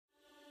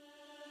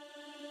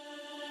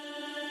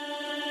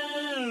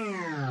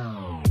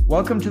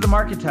Welcome to the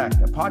Marchitect,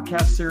 a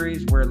podcast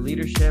series where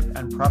leadership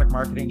and product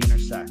marketing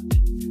intersect.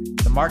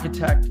 The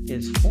Marchitect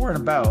is for and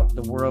about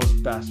the world's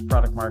best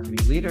product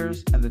marketing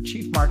leaders and the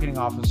chief marketing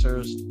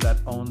officers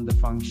that own the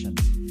function.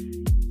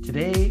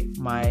 Today,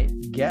 my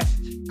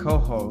guest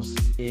co-host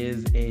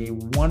is a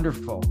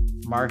wonderful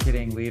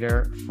marketing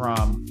leader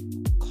from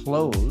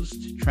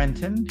Clozd,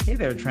 Trenton. Hey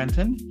there,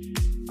 Trenton.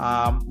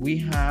 We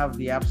have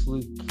the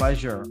absolute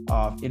pleasure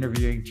of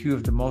interviewing two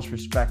of the most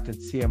respected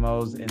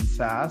CMOs in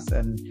SaaS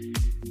and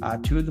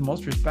two of the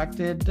most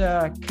respected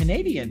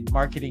Canadian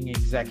marketing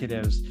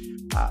executives.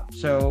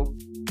 So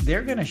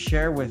they're going to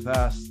share with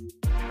us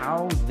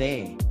how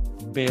they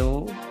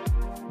build,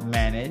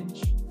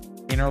 manage,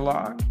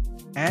 interlock,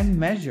 and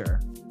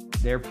measure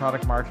their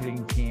product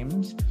marketing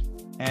teams.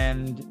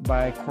 And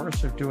by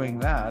course of doing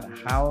that,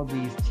 how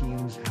these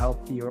teams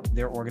help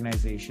their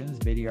organizations,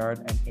 Vidyard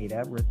and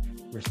Ada,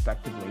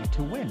 respectively,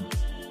 to win.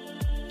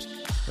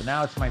 So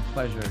now it's my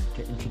pleasure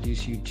to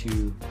introduce you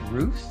to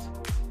Ruth,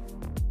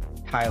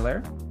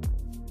 Tyler,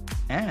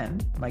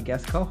 and my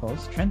guest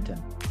co-host,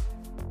 Trenton.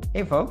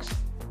 Hey, folks.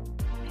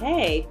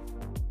 Hey.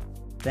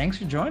 Thanks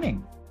for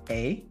joining.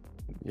 Hey.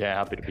 Yeah,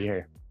 happy to be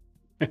here.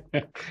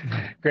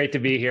 Great to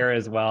be here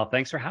as well.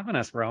 Thanks for having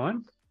us,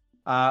 Rowan.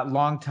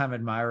 Longtime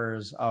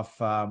admirers of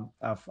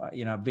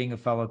being a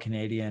fellow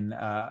Canadian.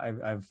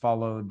 I've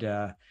followed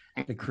the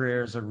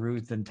careers of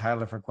Ruth and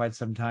Tyler for quite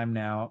some time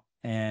now,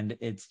 and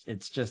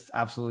it's just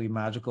absolutely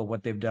magical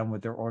what they've done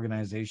with their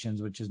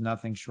organizations, which is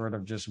nothing short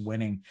of just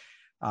winning.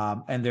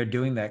 And they're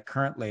doing that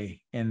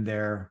currently in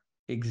their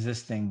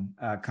existing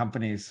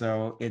companies.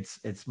 So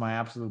it's my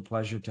absolute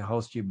pleasure to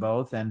host you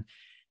both. And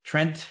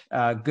Trent,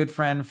 a good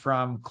friend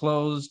from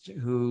Clozd,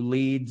 who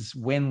leads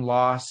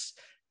win-loss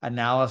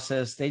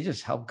analysis. They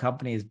just help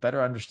companies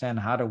better understand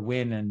how to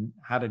win and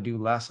how to do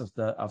less of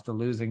the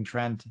losing.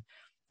 Trent,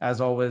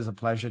 as always, a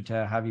pleasure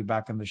to have you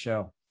back on the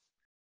show.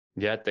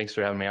 Yeah, thanks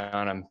for having me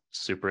on. I'm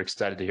super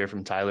excited to hear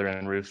from Tyler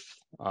and Ruth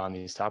on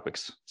these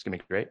topics. It's gonna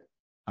be great.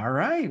 All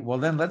right, well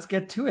then let's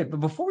get to it. But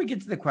before we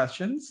get to the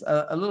questions,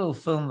 a little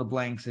fill in the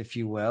blanks, if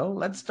you will.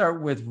 Let's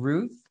start with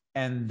Ruth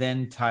and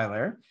then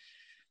Tyler.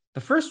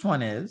 The first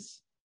one is,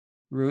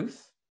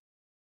 Ruth,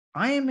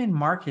 I am in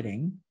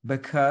marketing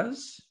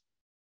because...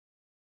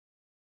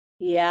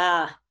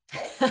 Yeah,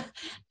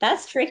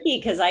 that's tricky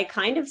because I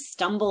kind of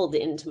stumbled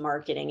into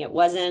marketing. It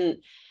wasn't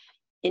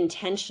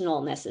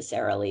intentional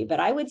necessarily, but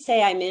I would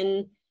say I'm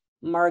in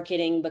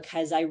marketing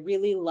because I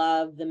really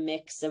love the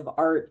mix of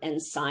art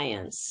and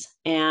science.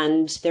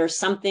 And there's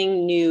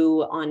something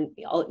new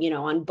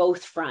on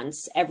both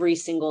fronts every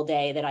single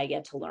day that I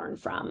get to learn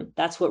from.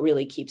 That's what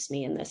really keeps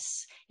me in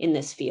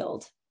this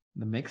field.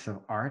 The mix of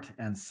art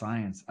and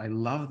science. I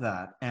love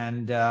that.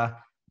 And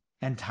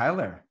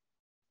Tyler,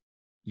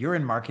 you're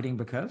in marketing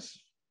because?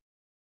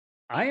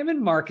 I am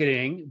in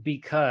marketing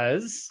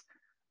because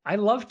I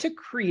love to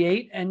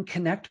create and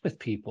connect with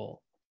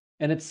people.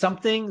 And it's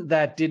something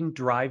that didn't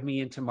drive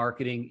me into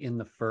marketing in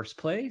the first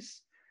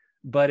place,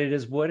 but it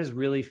is what has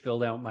really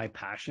filled out my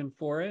passion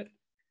for it,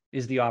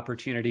 is the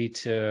opportunity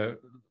to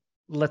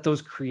let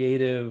those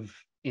creative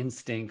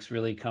instincts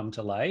really come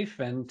to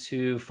life and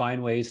to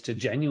find ways to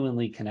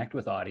genuinely connect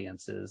with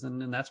audiences.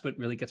 And that's what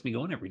really gets me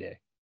going every day.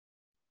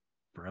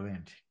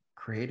 Brilliant.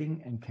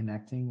 Creating and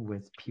connecting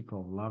with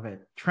people. Love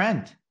it.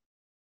 Trent,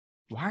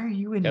 why are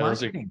you in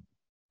marketing?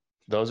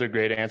 Those are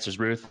great answers,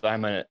 Ruth.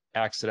 I'm an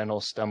accidental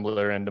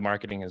stumbler into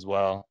marketing as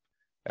well.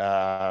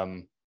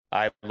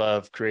 I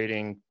love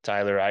creating.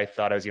 Tyler, I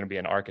thought I was going to be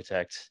an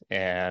architect,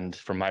 and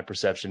from my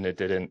perception, it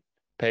didn't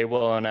pay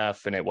well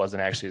enough, and it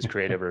wasn't actually as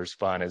creative or as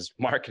fun as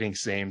marketing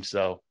seemed.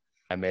 So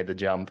I made the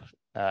jump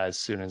as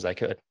soon as I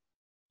could.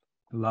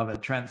 Love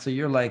it, Trent. So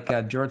you're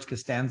like George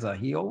Costanza.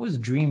 He always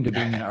dreamed of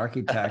being an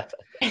architect.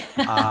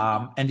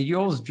 And did you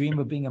always dream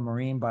of being a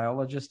marine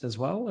biologist as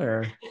well,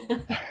 or?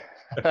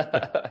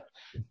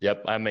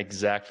 Yep, I'm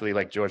exactly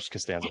like George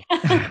Costanza.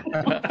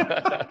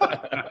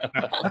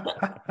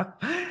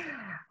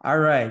 All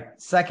right,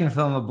 second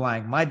fill in the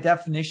blank. My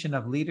definition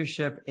of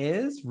leadership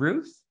is,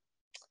 Ruth?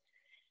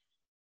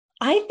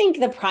 I think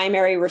the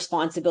primary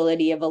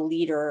responsibility of a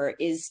leader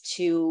is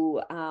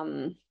to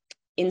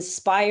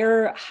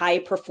inspire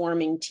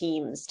high-performing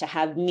teams to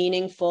have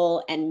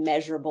meaningful and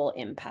measurable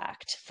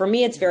impact. For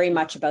me, it's very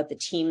much about the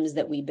teams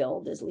that we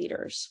build as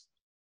leaders.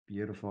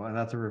 Beautiful. And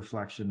that's a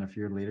reflection of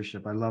your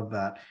leadership. I love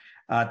that.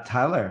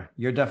 Tyler,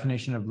 your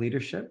definition of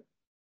leadership?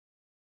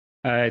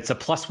 It's a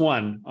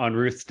 +1 on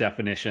Ruth's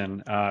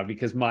definition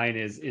because mine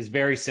is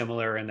very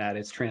similar in that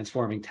it's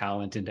transforming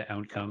talent into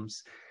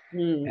outcomes.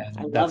 And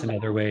that's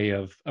another way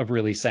of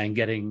really saying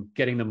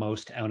getting the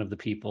most out of the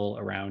people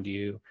around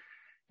you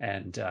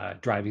and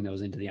driving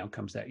those into the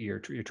outcomes that you're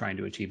trying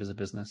to achieve as a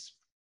business.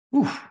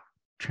 Oof.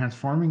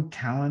 Transforming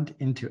talent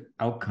into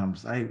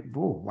outcomes.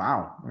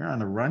 Wow, we're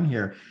on a run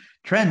here.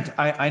 Trent,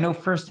 I know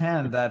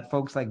firsthand that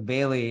folks like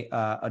Bailey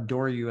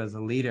adore you as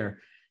a leader.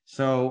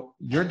 So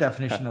your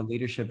definition of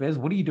leadership is,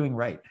 what are you doing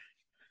right?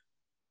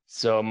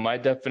 So my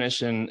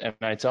definition, and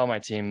I tell my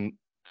team,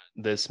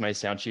 this may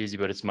sound cheesy,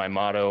 but it's my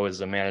motto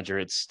as a manager.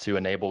 It's to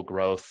enable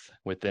growth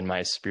within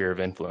my sphere of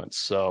influence.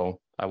 So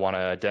I want to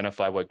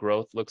identify what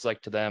growth looks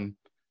like to them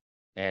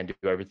and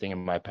do everything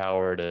in my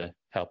power to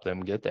help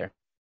them get there.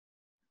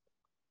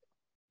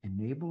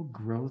 Enable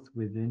growth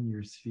within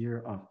your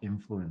sphere of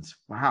influence.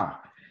 Wow.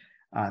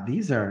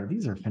 These are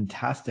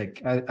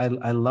fantastic.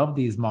 I love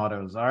these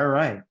mottos. All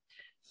right.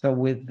 So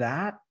with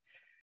that,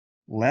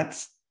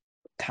 let's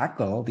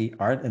tackle the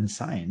art and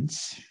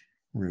science,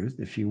 Ruth,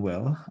 if you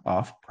will,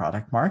 of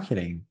product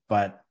marketing.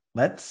 But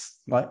let's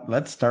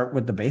start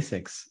with the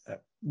basics.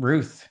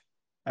 Ruth,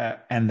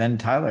 and then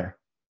Tyler.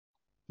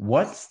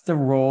 What's the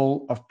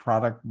role of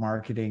product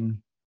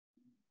marketing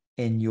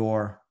in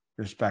your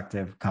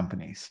respective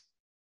companies?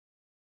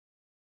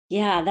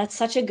 Yeah, that's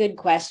such a good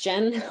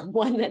question.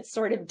 One that's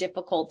sort of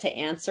difficult to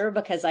answer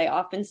because I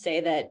often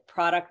say that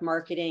product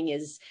marketing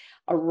is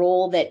a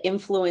role that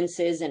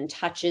influences and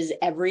touches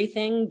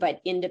everything, but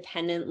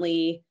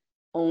independently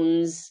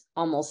owns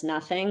almost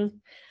nothing.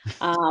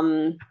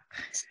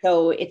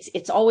 So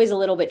it's always a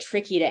little bit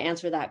tricky to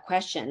answer that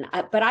question.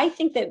 But I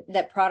think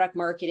that product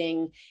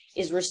marketing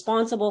is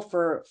responsible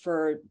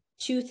for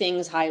two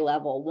things high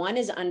level. One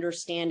is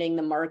understanding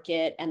the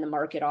market and the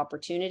market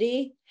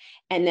opportunity,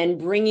 and then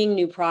bringing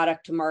new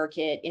product to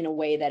market in a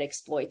way that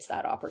exploits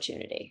that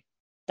opportunity.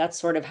 That's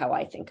sort of how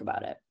I think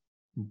about it.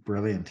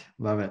 Brilliant.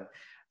 Love it.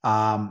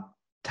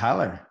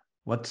 Tyler,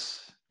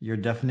 what's your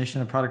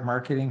definition of product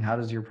marketing?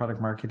 What does your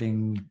product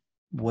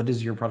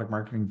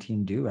marketing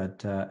team do at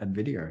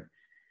Vidyard?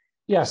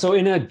 Yeah, so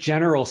in a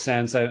general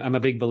sense, I'm a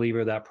big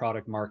believer that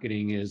product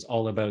marketing is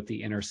all about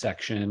the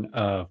intersection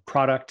of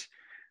product,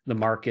 the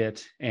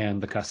market,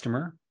 and the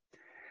customer.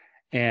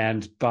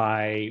 And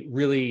by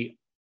really,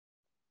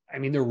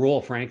 their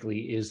role,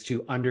 frankly, is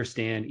to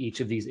understand each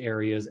of these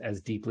areas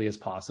as deeply as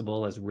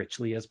possible, as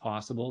richly as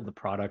possible, the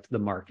product, the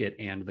market,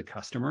 and the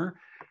customer,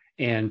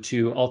 and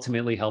to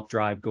ultimately help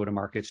drive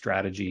go-to-market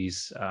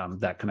strategies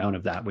that come out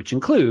of that, which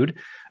include,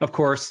 of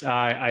course,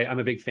 I'm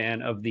a big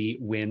fan of the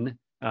W.I.N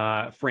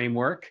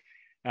framework.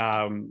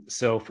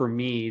 So for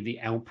me, the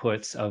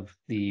outputs of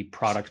the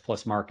product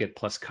plus market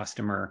plus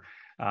customer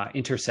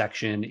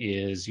intersection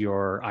is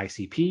your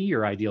ICP,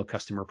 your ideal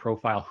customer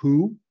profile.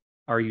 Who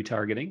are you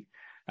targeting?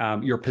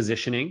 Your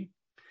positioning,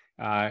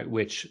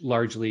 which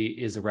largely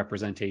is a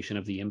representation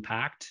of the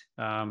impact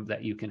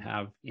that you can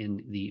have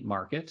in the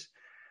market.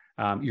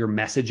 Your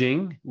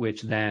messaging,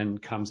 which then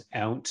comes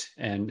out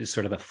and is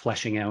sort of a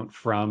fleshing out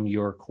from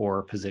your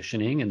core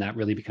positioning, and that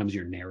really becomes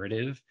your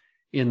narrative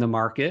in the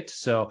market.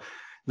 So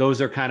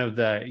those are kind of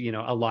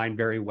align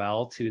very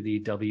well to the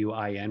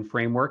W.I.N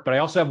framework. But I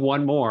also have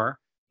one more.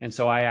 And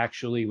so I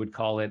actually would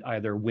call it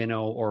either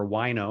winnow or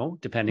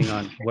wino, depending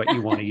on what you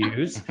want to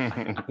use,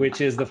 which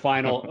is the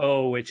final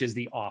O, which is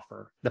the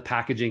offer, the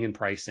packaging and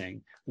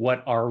pricing.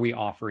 What are we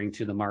offering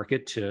to the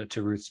market,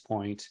 to Ruth's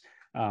point,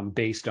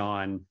 based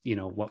on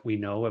what we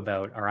know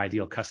about our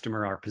ideal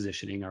customer, our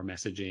positioning, our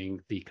messaging,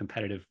 the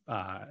competitive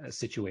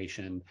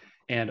situation,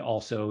 and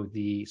also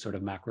the sort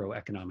of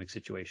macroeconomic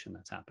situation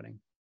that's happening.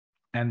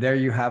 And there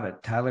you have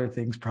it. Tyler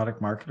thinks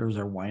product marketers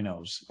are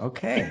winos.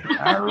 Okay.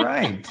 All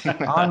right.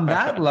 On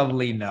that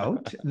lovely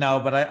note. No,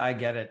 but I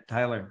get it,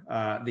 Tyler.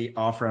 The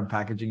offer and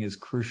packaging is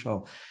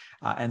crucial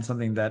and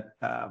something that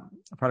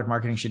product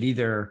marketing should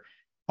either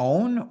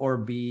own or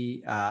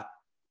be a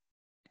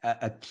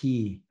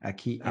key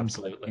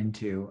Absolutely.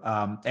 into.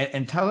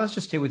 And Tyler, let's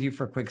just stay with you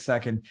for a quick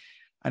second.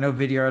 I know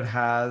Vidyard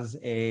has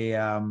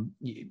a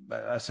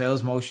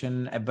sales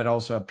motion, but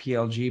also a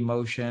PLG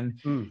motion.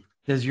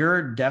 Does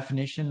your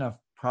definition of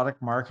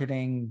product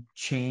marketing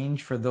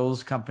change for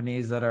those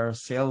companies that are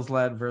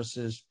sales-led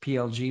versus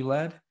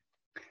PLG-led?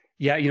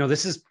 Yeah,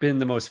 this has been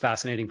the most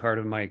fascinating part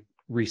of my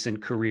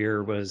recent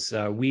career. Was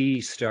we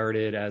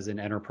started as an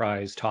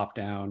enterprise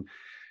top-down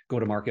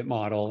go-to-market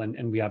model,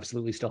 and we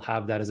absolutely still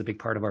have that as a big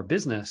part of our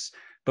business.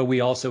 But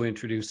we also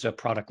introduced a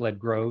product-led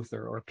growth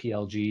or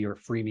PLG or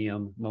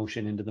freemium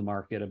motion into the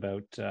market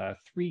about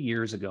 3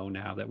 years ago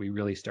now that we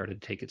really started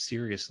to take it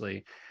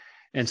seriously.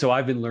 And so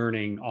I've been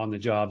learning on the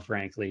job,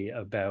 frankly,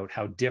 about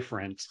how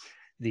different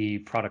the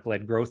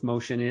product-led growth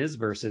motion is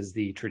versus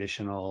the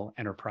traditional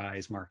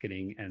enterprise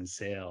marketing and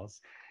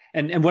sales.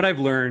 And what I've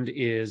learned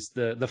is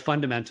the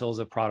fundamentals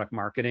of product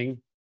marketing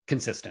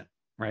consistent,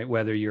 right?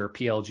 Whether you're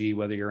PLG,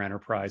 whether you're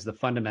enterprise, the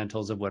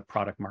fundamentals of what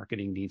product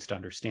marketing needs to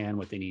understand,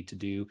 what they need to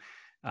do,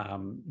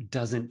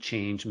 doesn't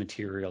change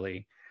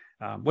materially.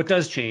 What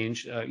does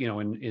change,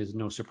 and is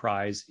no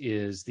surprise,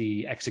 is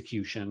the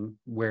execution,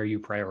 where you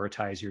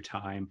prioritize your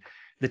time,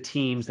 the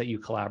teams that you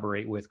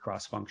collaborate with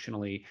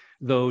cross-functionally.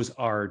 Those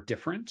are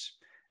different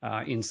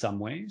in some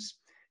ways.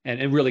 And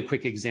a really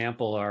quick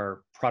example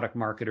are product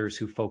marketers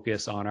who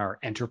focus on our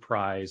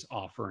enterprise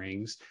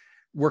offerings,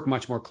 work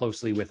much more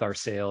closely with our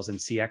sales and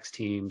CX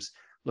teams,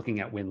 looking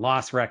at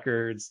win-loss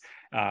records,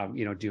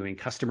 doing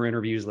customer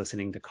interviews,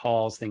 listening to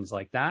calls, things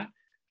like that.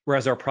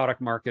 Whereas our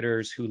product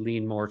marketers who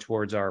lean more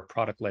towards our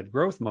product-led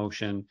growth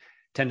motion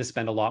tend to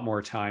spend a lot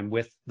more time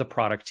with the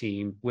product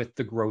team, with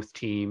the growth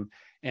team,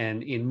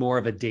 and in more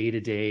of a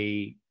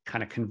day-to-day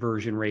kind of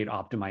conversion rate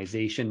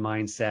optimization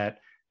mindset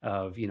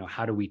of,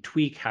 how do we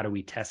tweak, how do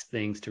we test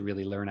things to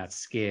really learn at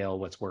scale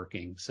what's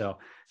working. So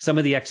some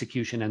of the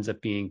execution ends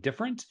up being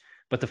different,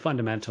 but the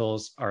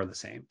fundamentals are the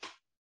same.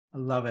 I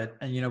love it.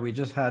 And, we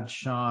just had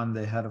Sean,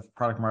 the head of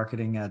product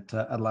marketing at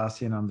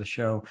Atlassian, on the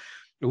show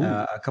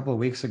a couple of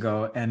weeks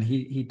ago. And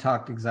he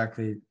talked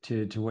exactly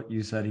to what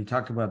you said. He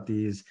talked about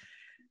these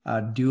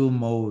dual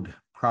mode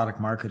product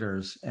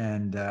marketers.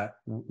 And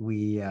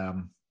we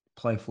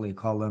playfully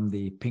call them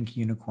the pink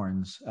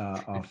unicorns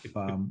of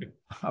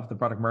the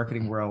product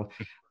marketing world.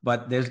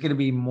 But there's going to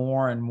be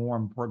more and more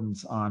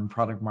importance on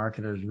product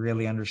marketers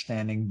really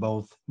understanding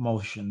both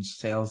motions,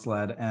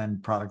 sales-led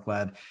and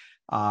product-led.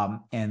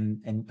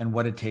 And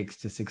what it takes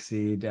to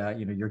succeed.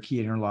 Your key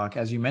interlock,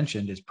 as you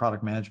mentioned, is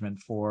product management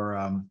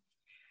for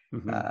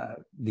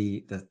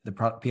the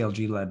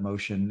PLG-led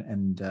motion,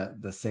 and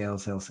the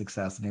sales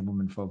success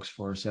enablement folks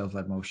for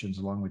sales-led motions,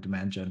 along with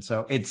demand gen.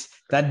 So it's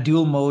that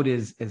dual mode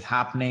is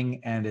happening,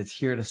 and it's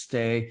here to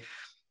stay.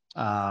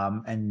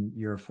 And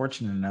you're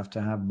fortunate enough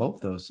to have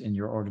both those in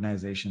your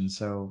organization.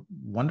 So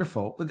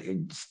wonderful.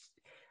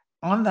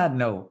 On that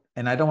note,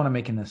 and I don't want to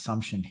make an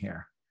assumption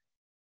here,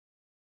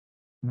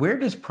 where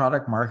does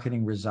product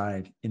marketing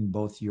reside in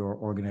both your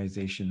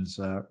organizations,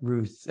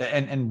 Ruth,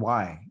 and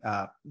why?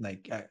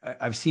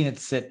 I've seen it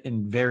sit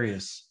in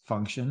various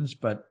functions,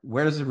 but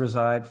where does it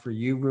reside for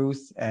you,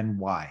 Ruth, and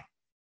why?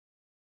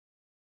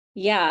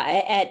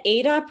 Yeah, at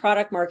Ada,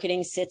 product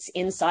marketing sits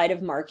inside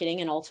of marketing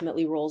and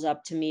ultimately rolls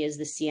up to me as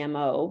the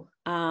CMO.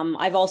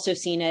 I've also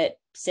seen it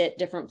sit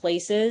different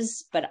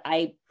places, but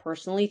I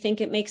personally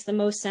think it makes the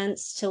most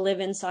sense to live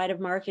inside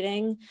of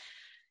marketing.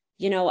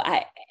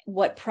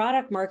 What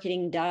product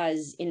marketing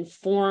does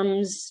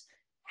informs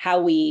how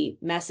we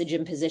message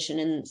and position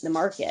in the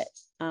market.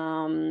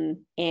 And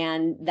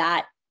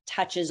that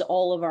touches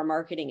all of our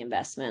marketing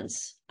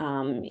investments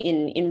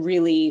in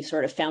really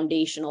sort of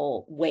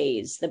foundational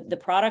ways. The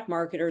product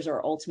marketers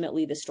are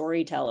ultimately the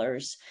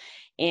storytellers.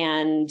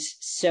 And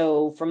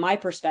so from my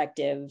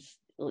perspective,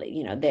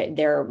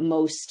 they're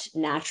most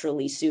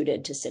naturally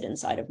suited to sit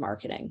inside of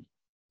marketing.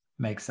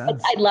 Makes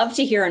sense. I'd love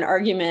to hear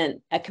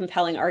a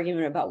compelling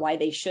argument about why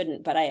they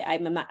shouldn't, but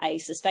I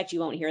suspect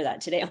you won't hear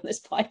that today on this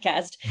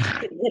podcast,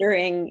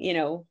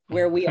 considering,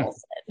 where we all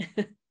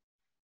sit.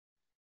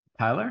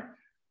 Tyler?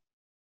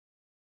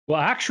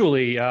 Well,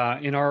 actually,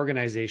 in our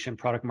organization,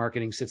 product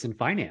marketing sits in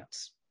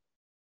finance.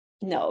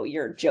 No,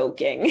 you're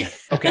joking.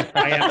 Okay,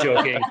 I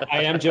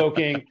am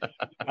joking.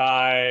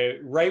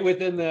 Right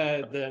within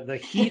the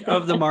heat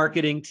of the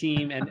marketing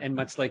team, and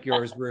much like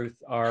yours, Ruth,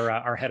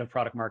 our head of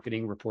product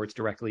marketing reports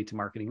directly to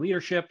marketing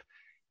leadership,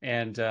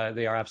 and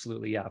they are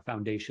absolutely a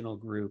foundational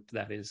group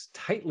that is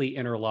tightly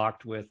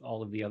interlocked with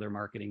all of the other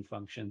marketing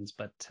functions,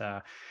 but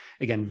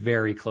again,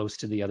 very close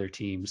to the other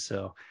teams.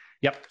 So,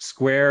 yep,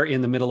 square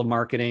in the middle of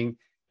marketing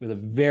with a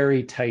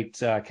very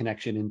tight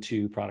connection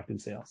into product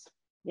and sales.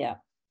 Yeah.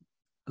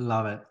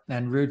 Love it.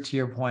 And Ruth, to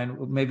your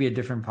point, maybe a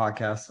different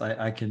podcast,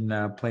 I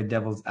can play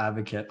devil's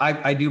advocate.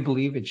 I do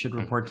believe it should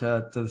report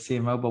to the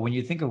CMO, but when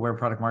you think of where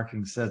product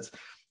marketing sits,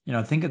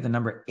 think of the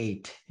number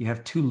 8. You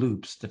have 2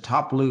 loops. The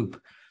top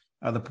loop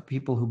are the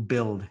people who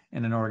build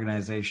in an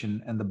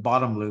organization, and the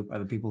bottom loop are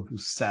the people who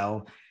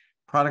sell.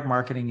 Product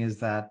marketing is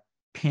that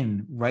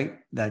pin, right,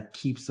 that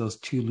keeps those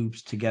 2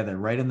 loops together,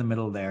 right in the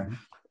middle there.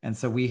 And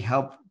so we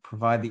help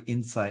provide the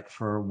insight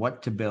for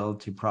what to build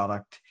to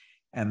product.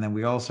 And then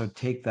we also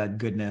take that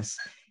goodness,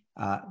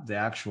 the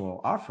actual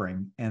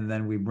offering, and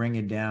then we bring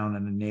it down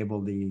and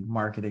enable the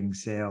marketing,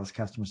 sales,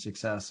 customer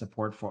success,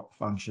 support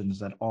functions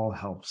that all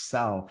help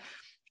sell.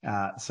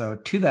 So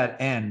to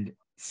that end,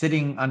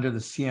 sitting under the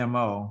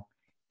CMO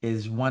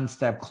is one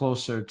step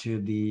closer to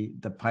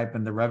the pipe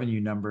and the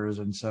revenue numbers.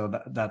 And so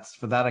that's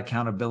for that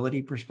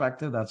accountability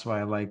perspective. That's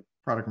why I like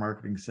product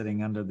marketing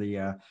sitting under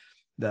the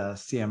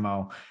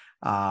CMO.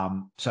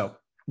 So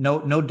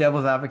no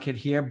devil's advocate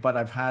here, but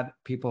I've had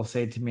people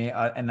say to me,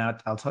 and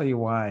I'll tell you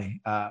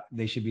why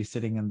they should be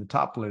sitting in the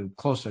top loop,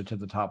 closer to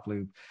the top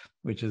loop,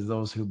 which is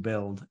those who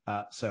build.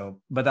 But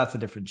that's a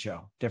different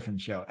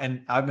show.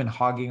 And I've been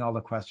hogging all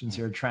the questions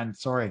here. Trent,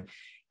 sorry.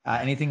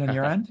 Anything on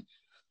your end?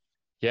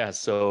 Yeah.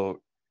 So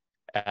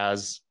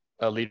as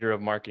a leader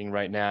of marketing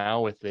right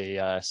now with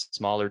a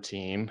smaller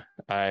team,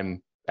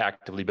 I'm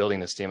actively building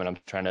this team, and I'm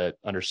trying to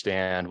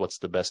understand what's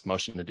the best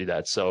motion to do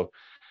that. So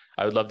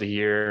I would love to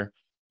hear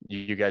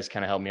you guys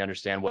kind of help me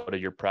understand what do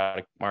your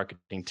product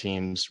marketing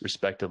teams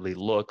respectively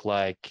look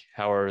like?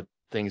 How are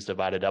things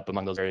divided up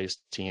among those various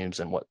teams,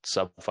 and what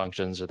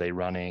sub-functions are they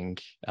running?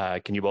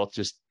 Can you both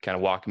just kind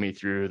of walk me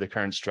through the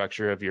current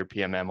structure of your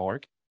PMM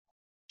org?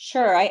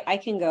 Sure, I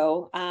can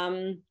go.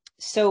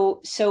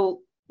 So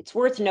it's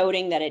worth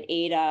noting that at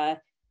Ada,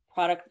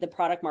 the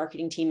product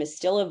marketing team is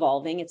still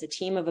evolving. It's a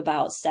team of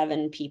about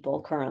 7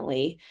 people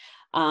currently.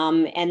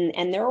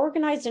 And they're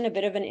organized in a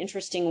bit of an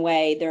interesting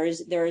way.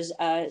 There's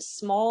a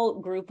small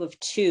group of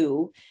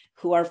 2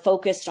 who are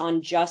focused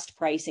on just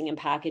pricing and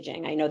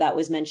packaging. I know that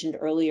was mentioned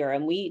earlier,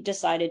 and we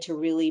decided to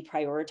really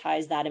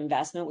prioritize that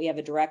investment. We have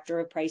a director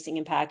of pricing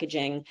and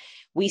packaging.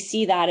 We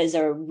see that as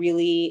a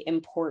really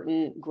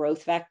important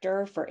growth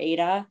vector for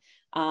Ada,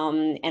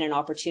 and an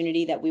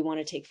opportunity that we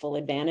want to take full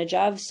advantage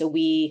of. So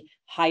we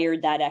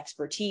hired that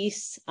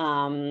expertise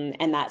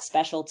and that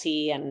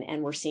specialty,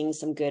 and we're seeing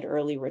some good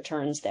early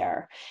returns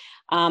there.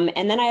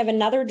 And then I have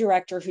another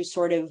director who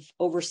sort of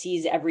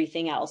oversees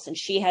everything else, and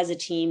she has a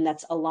team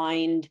that's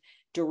aligned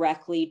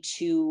directly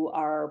to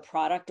our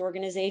product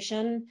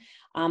organization.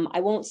 I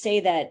won't say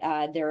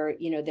that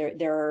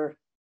they're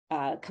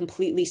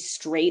completely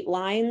straight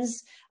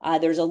lines.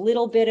 There's a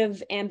little bit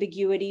of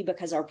ambiguity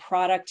because our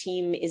product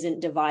team isn't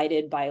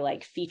divided by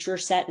like feature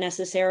set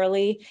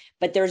necessarily,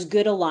 but there's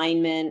good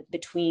alignment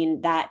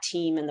between that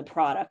team and the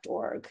product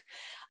org.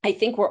 I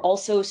think we're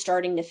also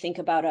starting to think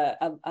about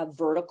a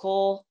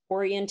vertical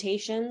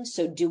orientation.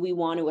 So do we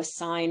want to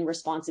assign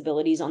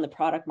responsibilities on the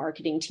product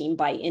marketing team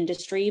by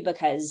industry?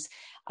 Because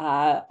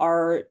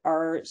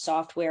our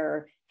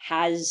software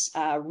has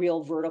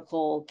real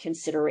vertical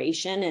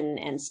consideration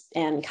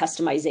and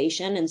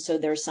customization. And so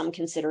there's some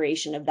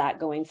consideration of that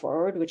going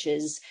forward, which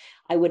is,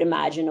 I would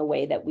imagine, a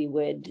way that we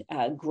would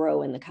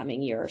grow in the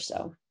coming year or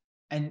so.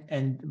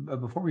 And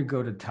before we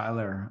go to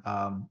Tyler,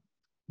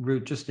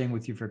 Ruth, just staying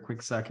with you for a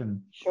quick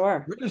second.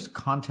 Sure. Where does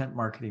content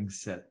marketing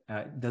sit?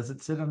 Does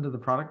it sit under the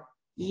product?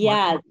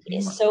 Yeah,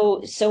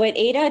 so at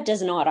Ada it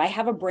does not. I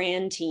have a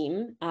brand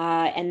team,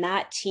 and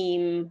that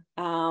team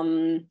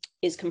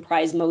is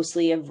comprised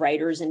mostly of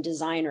writers and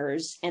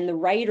designers, and the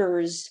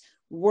writers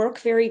work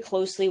very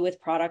closely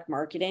with product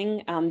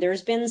marketing.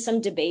 There's been some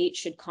debate,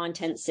 should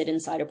content sit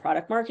inside of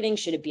product marketing?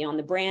 Should it be on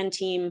the brand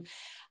team?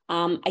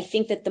 I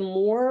think that the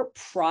more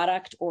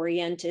product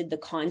oriented the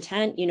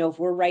content, if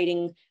we're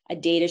writing a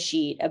data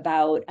sheet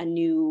about a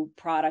new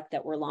product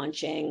that we're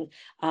launching,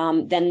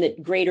 then the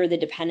greater the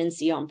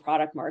dependency on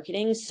product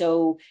marketing.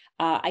 So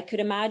I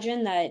could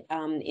imagine that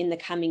in the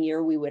coming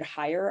year, we would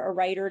hire a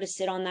writer to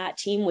sit on that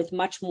team with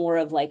much more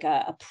of like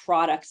a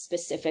product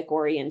specific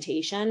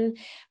orientation.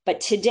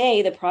 But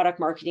today, the product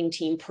marketing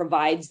team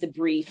provides the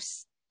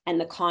briefs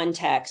and the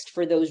context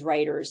for those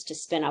writers to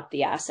spin up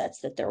the assets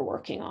that they're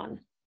working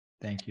on.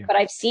 Thank you. But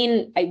I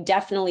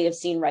definitely have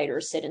seen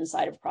writers sit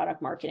inside of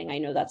product marketing. I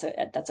know that's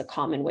a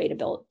common way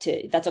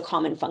that's a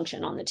common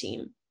function on the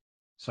team.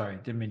 Sorry,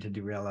 didn't mean to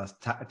derail us.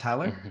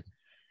 Tyler?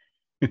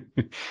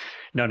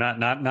 No,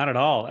 not at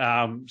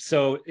all.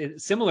 So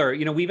similar,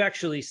 we've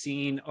actually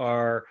seen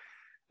our,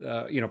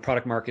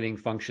 product marketing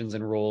functions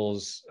and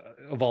roles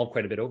evolve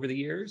quite a bit over the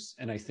years.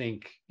 And I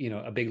think,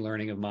 a big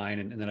learning of mine,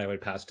 and then I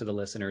would pass to the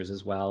listeners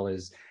as well,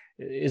 is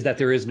that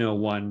there is no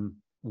one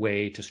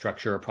way to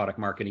structure a product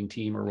marketing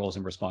team or roles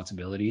and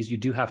responsibilities. You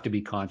do have to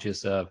be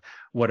conscious of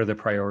what are the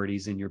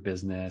priorities in your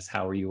business,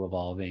 how are you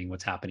evolving,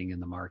 what's happening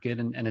in the market,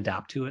 and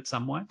adapt to it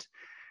somewhat.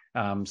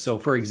 So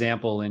for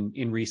example,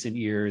 in recent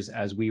years,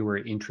 as we were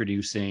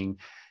introducing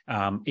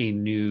a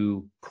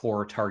new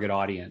core target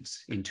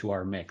audience into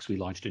our mix, we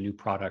launched a new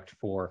product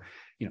for,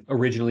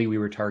 originally we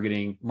were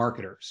targeting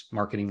marketers,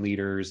 marketing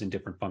leaders in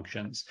different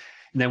functions.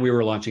 And then we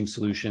were launching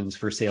solutions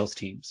for sales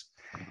teams.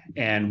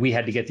 And we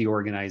had to get the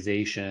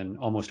organization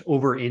almost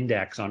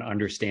over-index on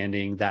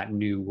understanding that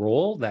new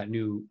role, that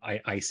new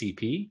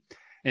ICP.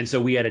 And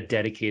so we had a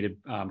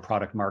dedicated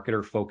product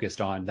marketer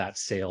focused on that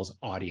sales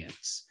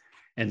audience.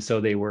 And so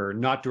they were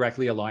not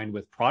directly aligned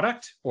with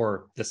product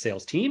or the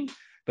sales team,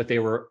 but they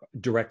were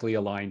directly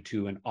aligned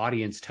to an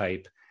audience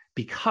type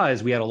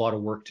because we had a lot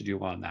of work to do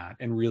on that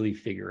and really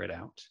figure it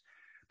out.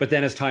 But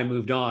then as time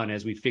moved on,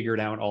 as we figured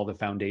out all the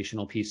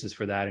foundational pieces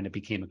for that and it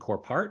became a core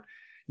part,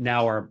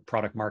 now our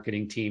product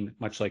marketing team,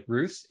 much like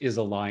Ruth's, is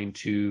aligned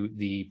to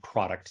the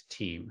product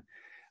team.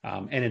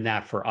 And in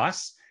that, for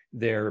us,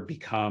 there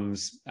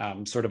becomes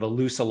sort of a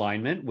loose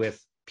alignment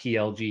with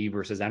PLG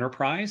versus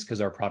enterprise, because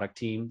our product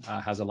team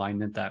has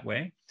alignment that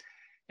way.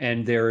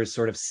 And there is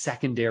sort of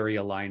secondary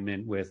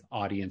alignment with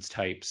audience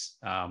types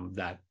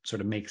that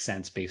sort of makes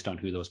sense based on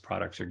who those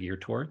products are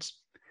geared towards.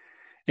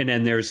 And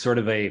then there's sort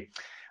of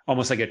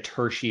almost like a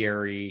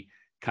tertiary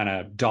kind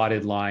of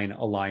dotted line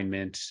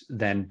alignment,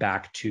 then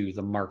back to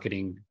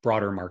the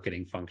broader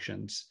marketing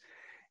functions,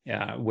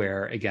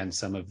 where again,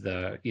 some of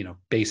the,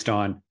 based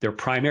on their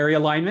primary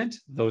alignment,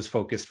 those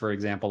focused, for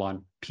example,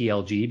 on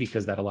PLG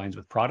because that aligns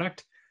with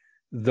product,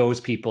 those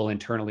people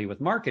internally with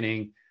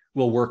marketing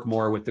will work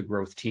more with the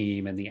growth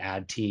team and the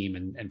ad team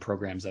and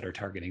programs that are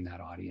targeting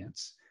that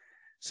audience.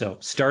 So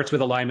starts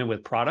with alignment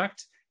with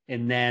product,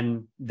 and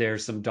then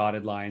there's some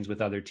dotted lines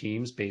with other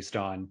teams based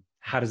on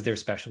how does their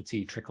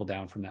specialty trickle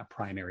down from that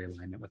primary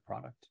alignment with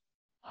product.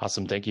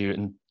 Awesome. Thank you.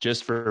 And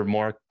just for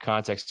more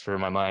context for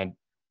my mind,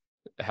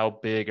 how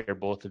big are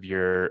both of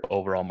your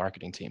overall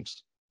marketing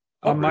teams?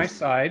 On my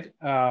side,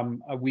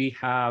 we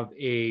have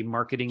a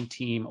marketing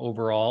team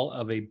overall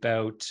of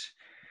about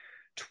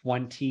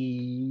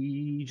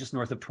 20, just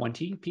north of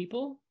 20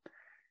 people.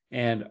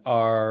 And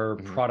our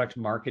product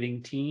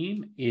marketing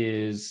team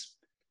is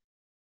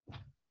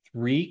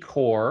 3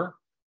 core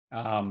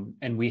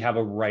And we have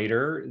a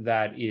writer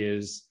that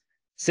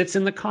sits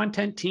in the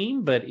content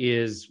team, but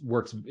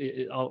works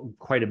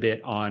quite a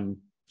bit on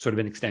sort of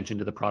an extension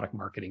to the product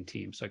marketing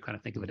team. So I kind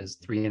of think of it as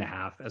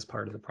 3.5 as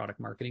part of the product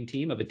marketing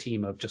team of a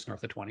team of just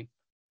north of 20.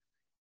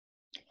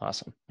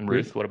 Awesome. And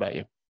Ruth, what about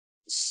you?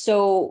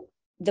 So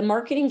the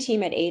marketing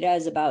team at Ada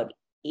is about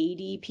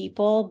 80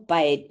 people,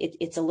 but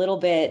it's a little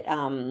bit,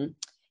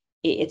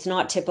 it's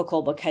not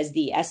typical because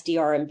the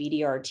SDR and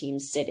BDR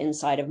teams sit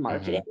inside of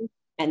marketing,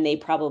 and they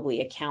probably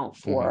account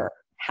for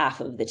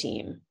half of the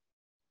team.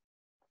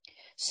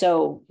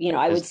 So,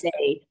 I would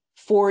say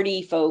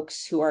 40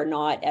 folks who are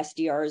not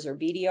SDRs or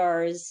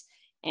BDRs,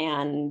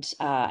 and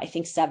I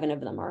think 7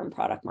 of them are in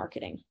product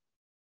marketing.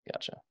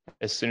 Gotcha.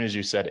 As soon as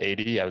you said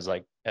 80, I was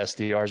like,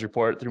 SDRs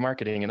report through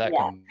marketing, and that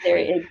comes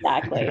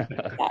exactly.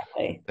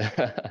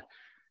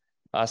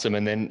 Awesome.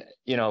 And then,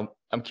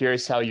 I'm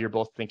curious how you're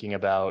both thinking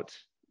about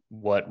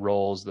what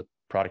roles the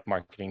product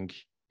marketing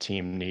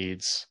team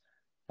needs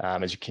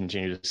as you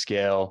continue to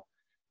scale,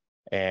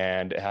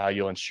 and how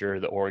you'll ensure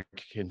the org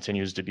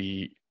continues to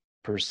be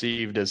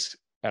perceived as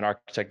an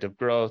architect of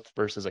growth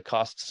versus a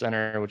cost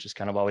center, which is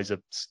kind of always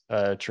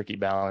a tricky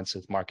balance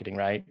with marketing,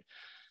 right?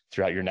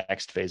 Throughout your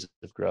next phase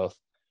of growth.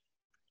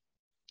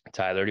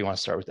 Tyler, do you want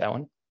to start with that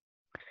one?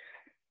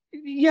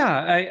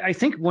 Yeah, I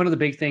think one of the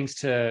big things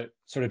to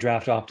sort of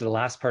draft off to the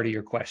last part of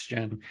your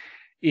question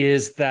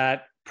is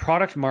that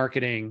product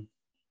marketing,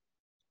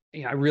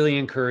 I really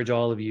encourage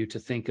all of you to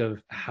think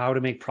of how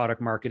to make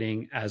product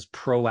marketing as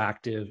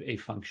proactive a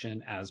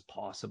function as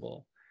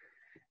possible.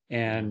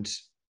 And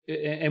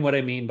what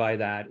I mean by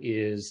that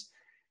is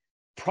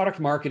product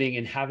marketing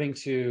and having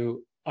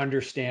to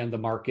understand the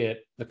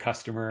market, the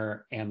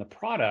customer, and the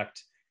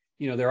product.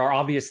 There are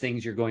obvious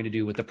things you're going to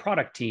do with the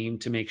product team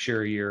to make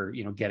sure you're,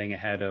 getting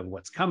ahead of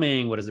what's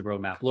coming, what does the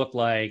roadmap look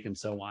like, and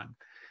so on.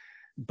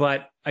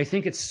 But I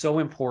think it's so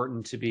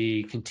important to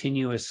be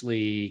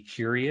continuously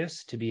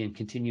curious, to be in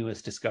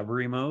continuous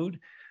discovery mode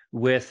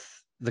with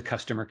the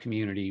customer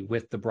community,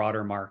 with the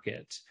broader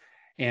market,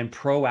 and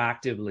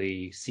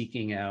proactively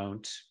seeking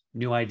out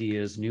new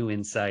ideas, new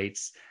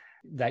insights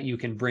that you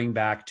can bring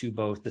back to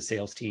both the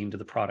sales team, to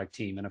the product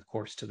team, and of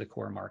course to the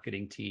core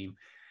marketing team,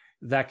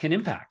 that can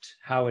impact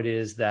how it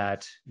is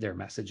that they're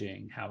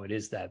messaging, how it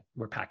is that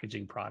we're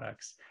packaging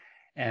products,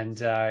 and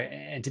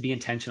to be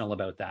intentional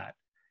about that.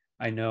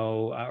 I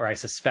know, or I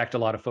suspect, a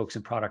lot of folks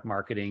in product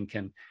marketing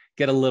can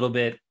get a little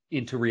bit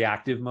into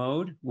reactive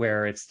mode,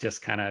 where it's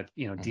just kind of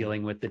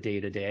dealing with the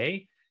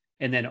day-to-day,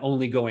 and then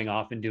only going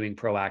off and doing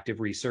proactive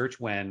research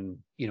when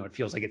it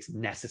feels like it's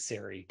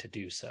necessary to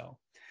do so.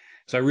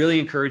 So I really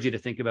encourage you to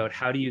think about,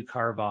 how do you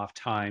carve off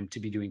time to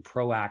be doing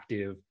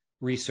proactive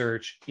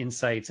research,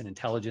 insights, and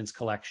intelligence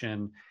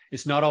collection?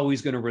 It's not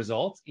always going to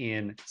result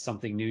in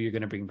something new you're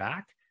going to bring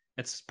back.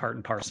 That's part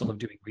and parcel of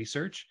doing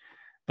research,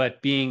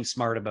 but being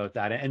smart about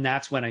that. And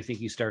that's when I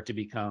think you start to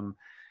become,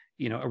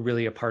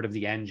 really a part of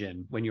the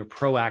engine, when you're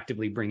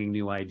proactively bringing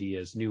new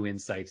ideas, new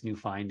insights, new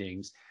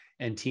findings,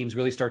 and teams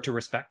really start to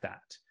respect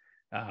that,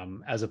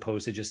 as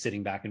opposed to just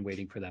sitting back and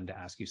waiting for them to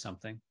ask you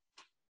something.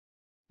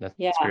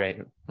 That's great.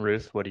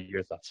 Ruth, what are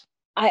your thoughts?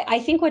 I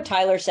think what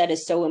Tyler said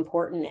is so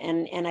important.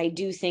 And I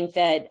do think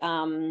that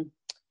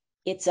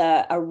it's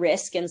a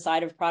risk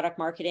inside of product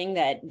marketing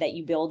that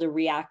you build a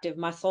reactive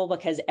muscle,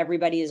 because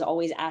everybody is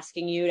always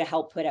asking you to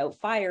help put out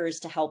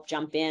fires, to help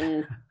jump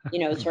in,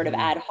 sort of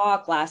ad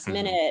hoc, last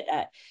minute.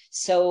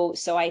 So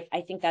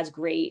I think that's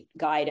great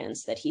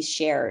guidance that he's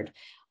shared.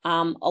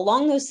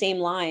 Along those same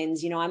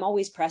lines, I'm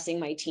always pressing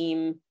my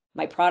team,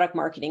 my product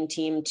marketing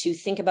team, to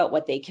think about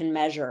what they can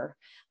measure.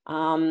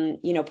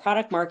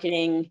 Product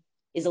marketing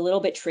is a little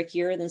bit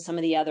trickier than some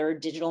of the other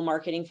digital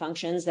marketing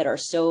functions that are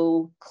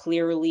so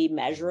clearly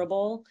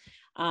measurable.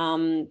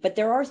 But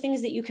there are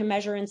things that you can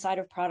measure inside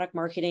of product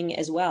marketing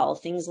as well.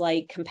 Things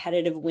like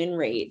competitive win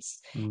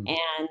rates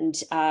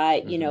and,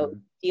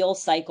 deal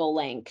cycle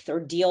length, or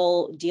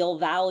deal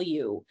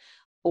value,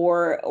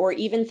 or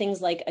even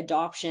things like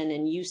adoption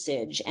and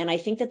usage. And I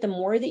think that the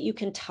more that you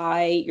can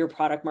tie your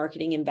product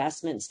marketing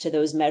investments to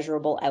those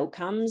measurable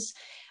outcomes,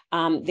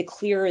 the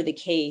clearer the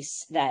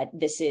case that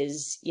this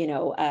is,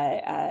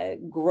 a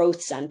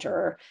growth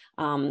center,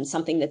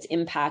 something that's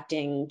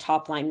impacting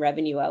top line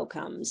revenue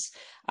outcomes.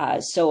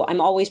 So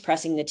I'm always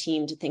pressing the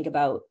team to think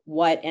about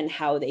what and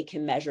how they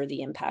can measure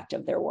the impact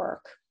of their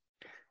work.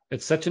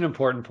 It's such an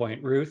important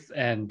point, Ruth.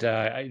 And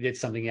it's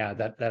something,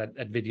 that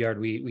at Vidyard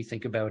we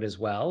think about as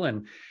well.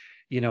 And,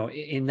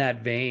 in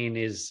that vein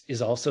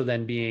is also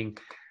then being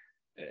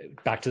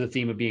back to the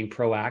theme of being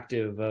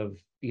proactive, of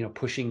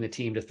pushing the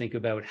team to think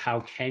about, how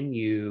can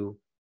you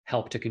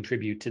help to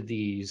contribute to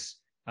these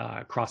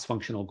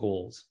cross-functional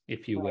goals,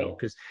 if you will.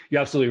 Because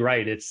you're absolutely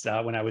right. It's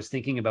when I was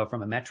thinking about,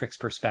 from a metrics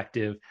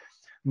perspective,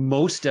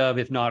 most of,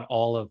 if not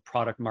all of,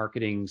 product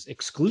marketing's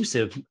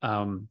exclusive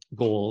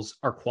goals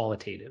are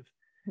qualitative.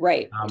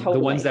 Right. Totally.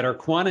 The ones that are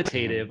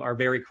quantitative are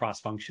very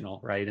cross-functional,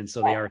 right? And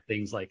so they are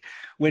things like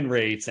win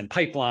rates and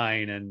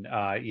pipeline and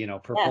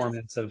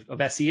performance of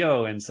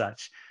SEO and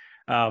such.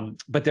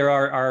 But there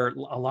are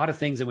a lot of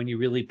things that when you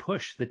really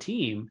push the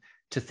team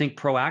to think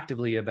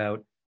proactively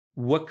about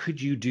what could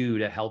you do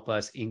to help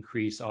us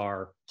increase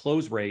our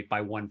close rate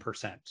by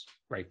 1%,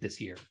 right,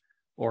 this year?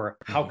 Or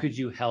how could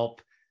you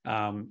help,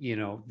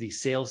 the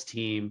sales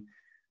team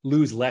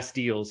lose less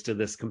deals to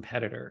this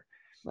competitor?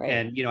 Right.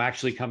 And,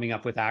 actually coming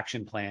up with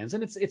action plans.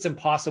 And it's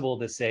impossible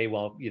to say,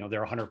 well,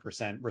 they're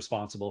 100%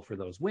 responsible for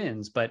those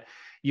wins, but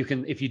you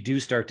can, if you do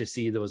start to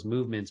see those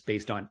movements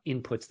based on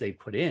inputs they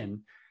put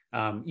in,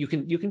 you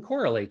can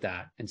correlate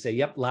that and say,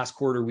 yep, last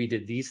quarter we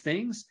did these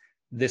things.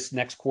 This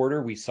next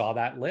quarter we saw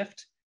that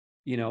lift.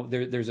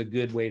 There's a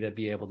good way to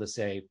be able to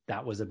say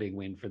that was a big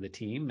win for the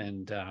team,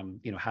 and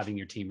having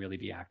your team really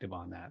be active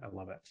on that. I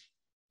love it.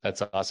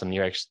 That's awesome.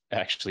 You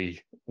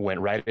actually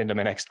went right into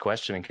my next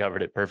question and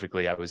covered it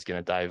perfectly. I was going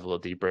to dive a little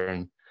deeper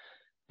and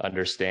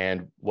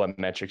understand what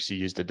metrics you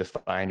use to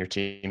define your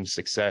team's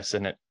success.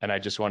 And I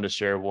just wanted to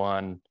share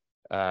one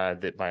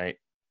that my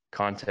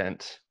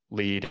content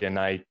lead and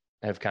I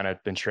have kind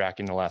of been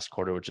tracking the last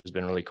quarter, which has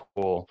been really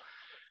cool.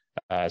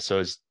 So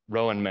as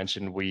Rowan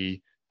mentioned,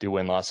 we do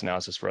win-loss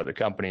analysis for other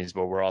companies,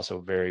 but we're also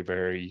very,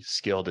 very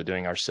skilled at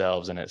doing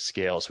ourselves and at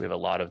scale. So we have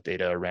a lot of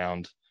data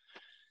around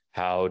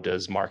how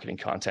does marketing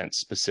content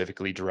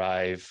specifically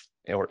drive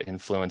or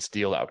influence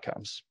deal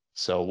outcomes.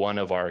 So one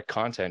of our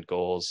content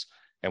goals,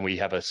 and we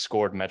have a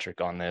scored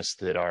metric on this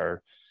that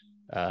our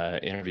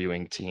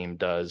interviewing team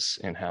does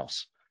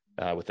in-house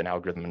with an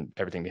algorithm and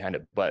everything behind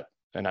it.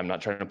 And I'm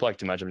not trying to plug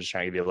too much, I'm just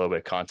trying to give you a little bit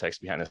of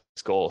context behind this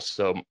goal.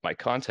 So my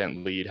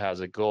content lead has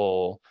a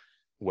goal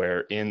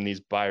where in these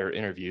buyer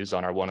interviews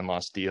on our won and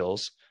lost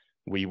deals,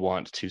 we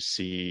want to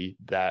see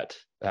that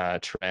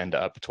trend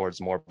up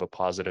towards more of a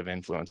positive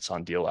influence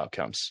on deal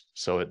outcomes.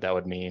 So that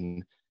would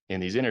mean in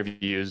these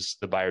interviews,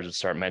 the buyers would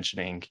start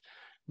mentioning,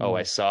 oh,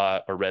 I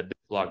saw or read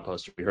this blog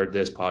post, or we heard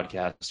this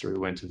podcast, or we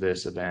went to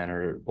this event,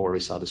 or we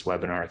saw this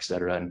webinar, et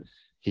cetera. And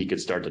he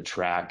could start to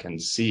track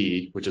and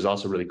see, which is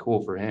also really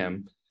cool for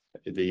him,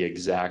 the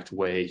exact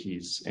way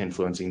he's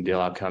influencing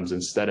deal outcomes.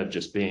 Instead of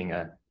just being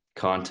a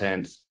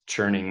content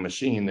churning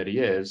machine that he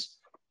is,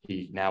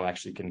 he now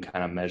actually can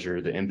kind of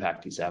measure the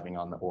impact he's having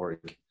on the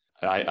org.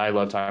 I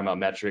love talking about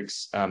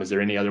metrics. Is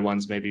there any other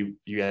ones maybe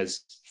you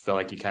guys feel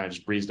like you kind of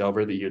just breezed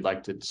over that you'd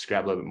like to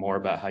describe a little bit more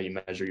about how you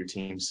measure your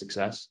team's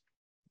success?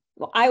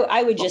 Well,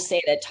 I would just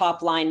say that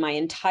top line, my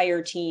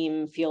entire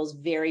team feels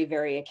very,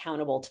 very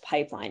accountable to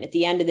pipeline. At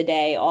the end of the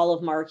day, all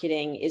of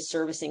marketing is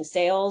servicing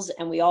sales,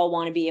 and we all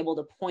want to be able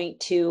to point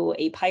to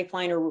a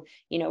pipeline or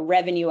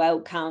revenue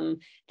outcome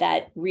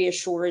that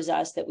reassures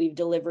us that we've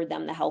delivered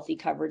them the healthy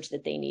coverage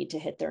that they need to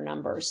hit their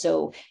numbers.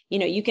 So,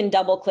 you can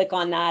double click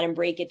on that and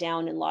break it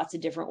down in lots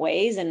of different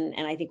ways. And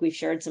I think we've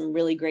shared some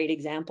really great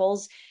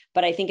examples.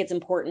 But I think it's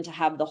important to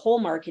have the whole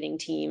marketing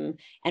team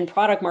and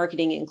product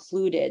marketing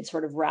included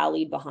sort of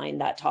rallied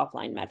behind that top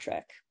line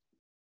metric.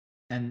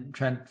 And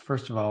Trent,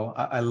 first of all,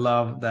 I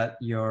love that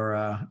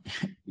your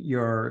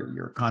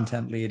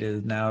content lead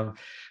is now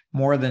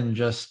more than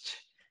just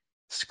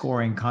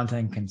scoring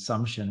content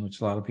consumption,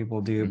 which a lot of people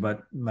do,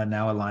 but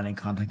now aligning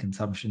content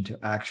consumption to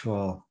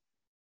actual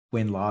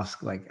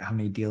win-loss, like how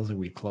many deals are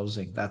we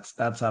closing? That's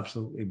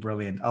absolutely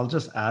brilliant. I'll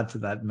just add to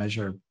that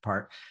measure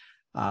part.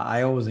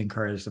 I always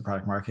encourage the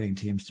product marketing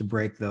teams to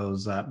break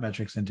those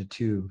metrics into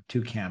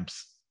two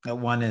camps.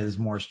 One is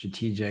more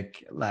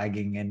strategic,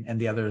 lagging,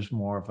 and the other is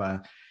more of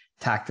a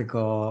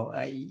tactical.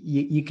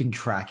 You can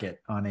track it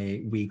on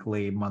a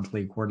weekly,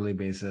 monthly, quarterly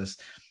basis.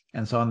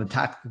 And so on the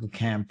tactical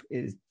camp,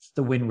 it's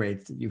the win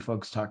rates that you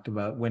folks talked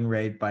about, win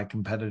rate by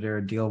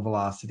competitor, deal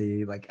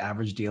velocity, like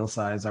average deal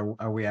size.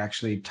 Are we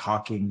actually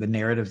talking the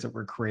narratives that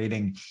we're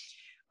creating?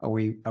 Are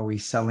we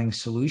selling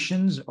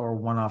solutions or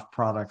one-off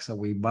products? Are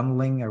we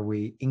bundling? Are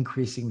we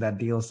increasing that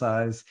deal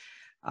size?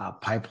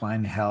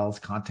 Pipeline health,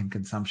 content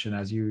consumption,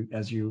 as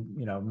you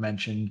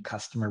mentioned,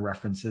 customer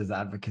references,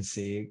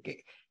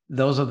 advocacy.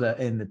 Those are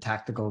in the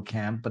tactical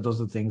camp, but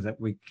those are things that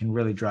we can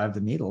really drive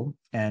the needle,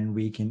 and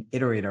we can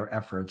iterate our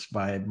efforts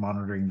by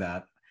monitoring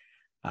that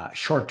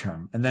short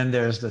term. And then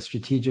there's the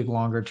strategic,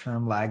 longer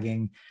term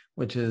lagging,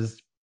 which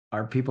is,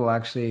 are people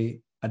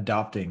actually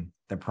adopting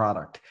the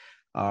product?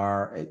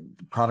 Our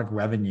product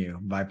revenue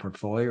by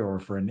portfolio or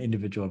for an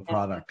individual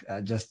product,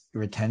 just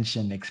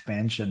retention,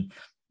 expansion.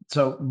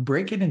 So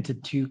break it into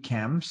two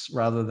camps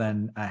rather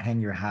than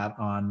hang your hat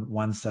on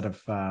one set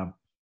of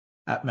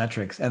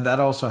metrics. And that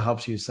also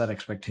helps you set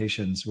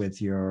expectations with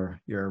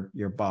your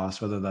boss,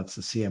 whether that's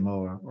the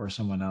CMO or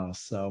someone else.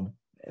 So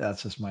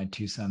that's just my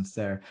 2 cents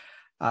there.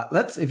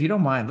 If you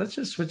don't mind, let's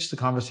just switch the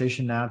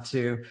conversation now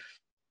to,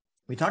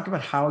 we talked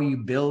about how you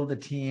build the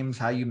teams,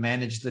 how you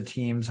manage the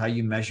teams, how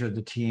you measure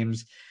the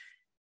teams.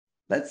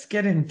 Let's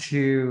get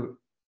into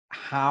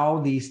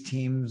how these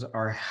teams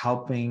are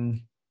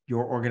helping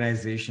your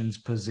organization's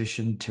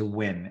position to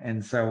win.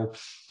 And so,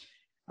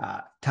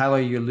 Tyler,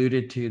 you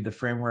alluded to the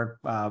framework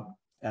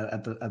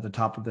at the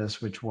top of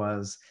this, which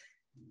was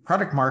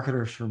product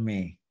marketers for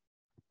me.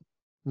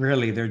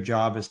 really their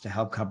job is to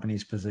help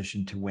companies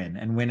position to win.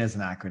 And win is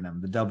an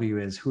acronym. The W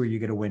is who are you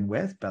going to win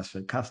with, best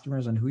fit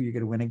customers, and who you're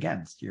going to win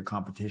against, your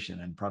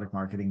competition. And product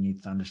marketing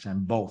needs to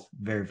understand both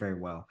very, very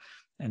well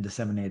and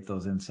disseminate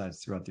those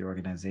insights throughout the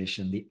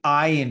organization. The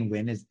I in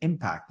win is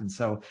impact. And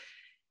so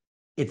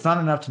it's not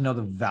enough to know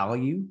the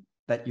value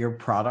that your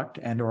product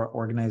and or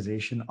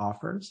organization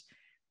offers.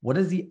 What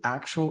is the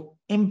actual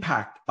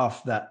impact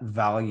of that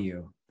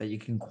value that you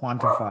can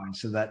quantify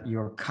so that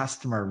your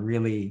customer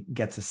really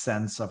gets a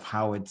sense of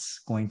how it's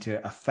going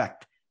to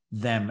affect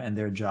them and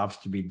their jobs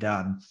to be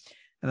done?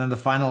 And then the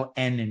final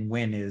N in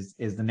win is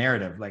the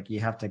narrative. Like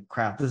you have to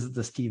craft, this is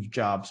the Steve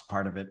Jobs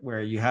part of it,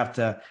 where you have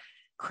to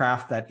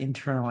craft that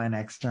internal and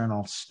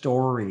external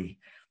story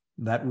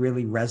that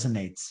really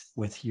resonates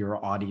with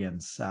your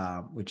audience,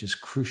 which is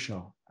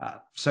crucial.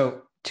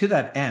 So to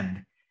that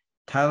end,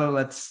 Tyler,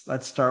 let's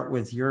start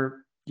with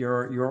your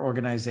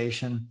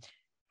organization.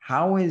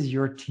 How is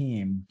your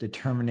team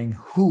determining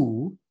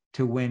who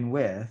to win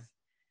with,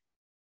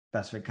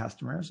 best fit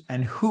customers,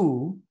 and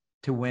who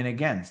to win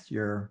against,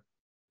 your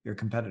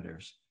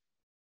competitors?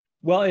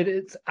 Well,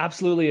 it's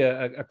absolutely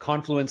a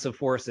confluence of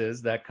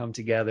forces that come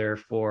together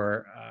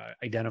for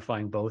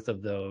identifying both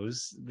of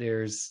those.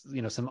 There's,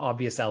 some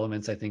obvious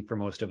elements, I think, for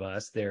most of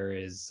us. There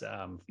is,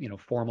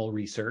 formal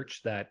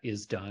research that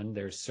is done.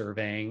 There's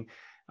surveying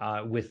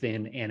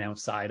within and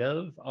outside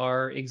of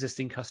our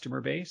existing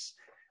customer base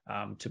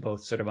to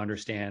both sort of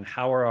understand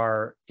how are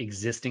our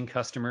existing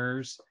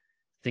customers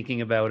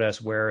thinking about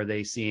us, where are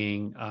they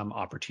seeing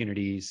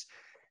opportunities,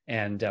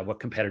 and what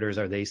competitors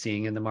are they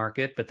seeing in the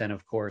market. But then,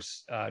 of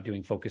course,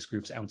 doing focus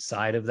groups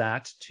outside of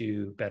that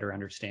to better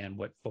understand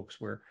what folks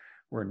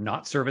we're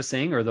not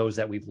servicing or those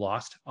that we've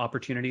lost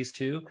opportunities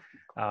to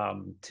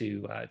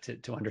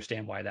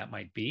understand why that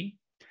might be.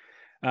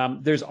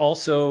 There's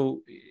also,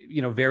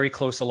 very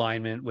close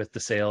alignment with the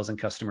sales and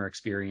customer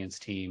experience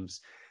teams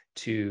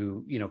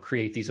to,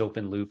 create these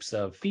open loops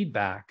of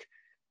feedback.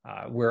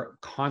 We're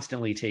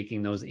constantly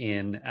taking those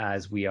in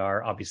as we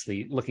are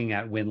obviously looking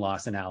at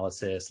win-loss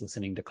analysis,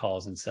 listening to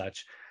calls and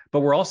such.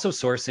 But we're also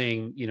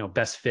sourcing,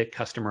 best fit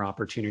customer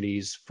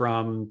opportunities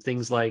from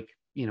things like,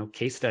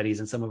 case studies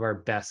and some of our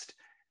best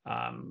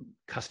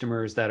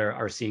customers that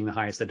are seeing the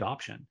highest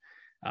adoption.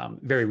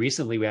 Very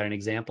recently, we had an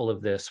example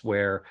of this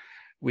where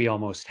we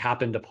almost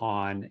happened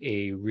upon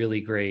a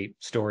really great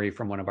story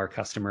from one of our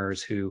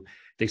customers who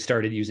they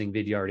started using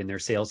Vidyard in their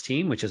sales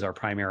team, which is our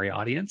primary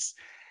audience.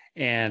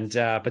 And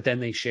but then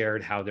they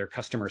shared how their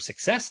customer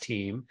success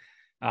team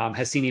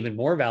has seen even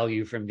more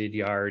value from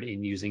Vidyard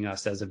in using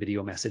us as a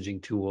video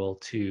messaging tool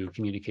to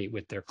communicate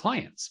with their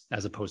clients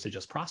as opposed to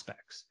just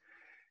prospects.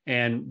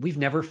 And we've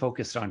never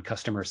focused on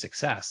customer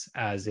success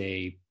as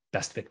a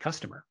best fit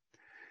customer.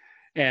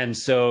 And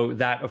so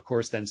that, of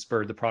course, then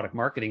spurred the product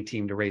marketing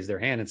team to raise their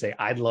hand and say,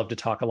 I'd love to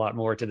talk a lot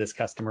more to this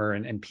customer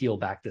and peel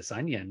back this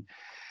onion.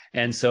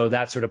 And so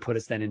that sort of put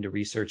us then into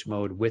research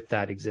mode with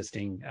that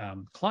existing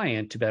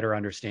client to better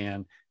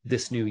understand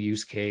this new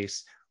use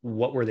case.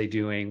 What were they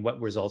doing?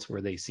 What results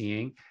were they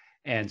seeing?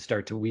 And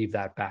start to weave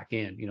that back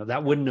in.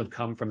 That wouldn't have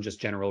come from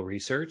just general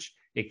research.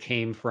 It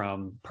came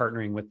from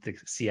partnering with the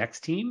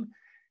CX team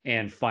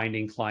and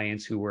finding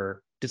clients who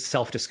were just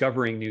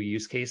self-discovering new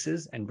use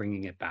cases and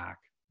bringing it back.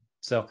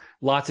 So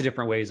lots of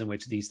different ways in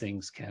which these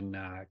things can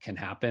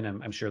happen.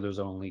 I'm sure there's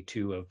only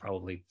 2 of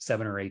probably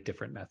 7 or 8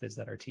 different methods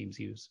that our teams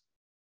use.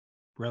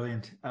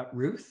 Brilliant.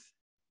 Ruth?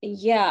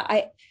 Yeah,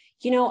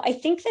 I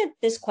think that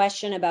this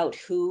question about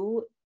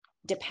who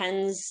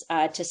depends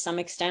to some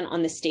extent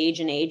on the stage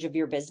and age of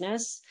your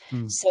business.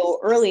 So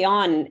early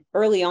on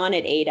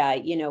at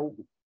Ada,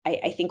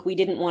 I think we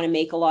didn't want to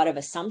make a lot of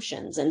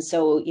assumptions. And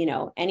so,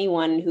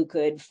 anyone who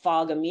could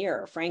fog a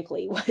mirror,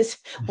 frankly,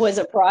 was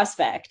a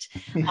prospect.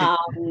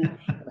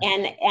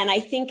 And I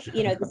think,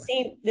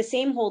 the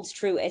same holds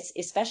true,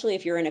 especially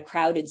if you're in a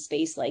crowded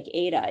space like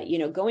Ada.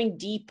 Going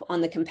deep on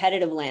the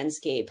competitive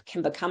landscape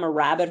can become a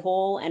rabbit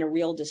hole and a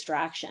real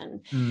distraction.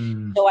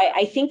 So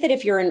I think that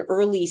if you're an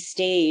early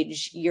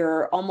stage,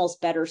 you're almost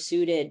better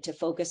suited to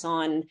focus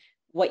on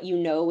what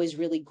is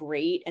really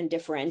great and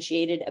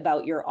differentiated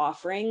about your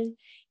offering,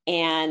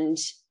 and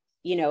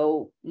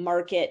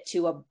market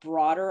to a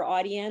broader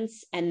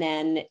audience, and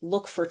then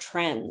look for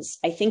trends.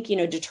 I think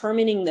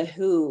determining the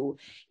who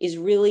is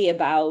really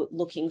about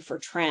looking for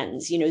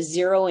trends,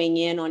 zeroing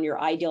in on your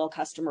ideal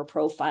customer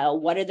profile.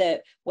 What are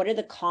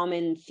the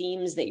common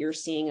themes that you're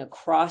seeing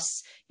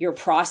across your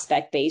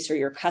prospect base or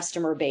your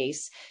customer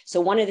base? So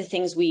one of the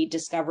things we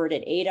discovered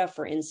at Ada,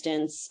 for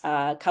instance,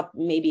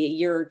 maybe a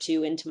year or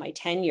 2 into my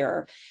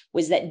tenure,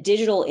 was that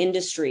digital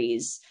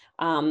industries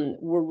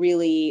were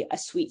really a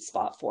sweet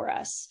spot for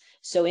us.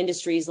 So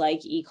industries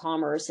like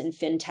e-commerce and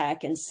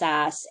fintech and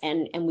SaaS,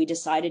 and we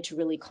decided to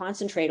really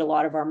concentrate a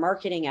lot of our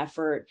marketing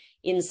effort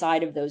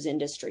inside of those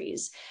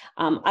industries.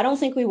 I don't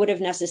think we would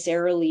have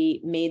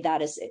necessarily made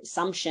that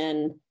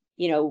assumption,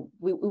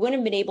 we wouldn't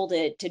have been able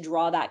to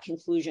draw that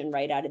conclusion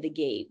right out of the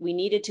gate. We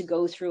needed to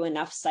go through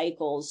enough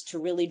cycles to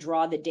really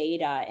draw the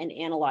data and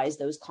analyze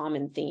those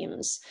common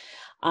themes.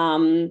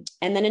 And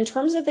then in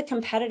terms of the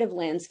competitive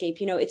landscape,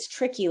 it's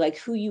tricky, like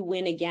who you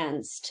win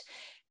against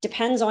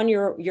depends on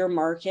your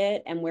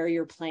market and where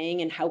you're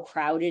playing and how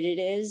crowded it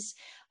is.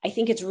 I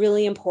think it's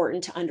really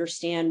important to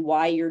understand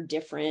why you're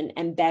different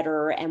and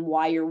better and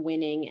why you're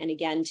winning. And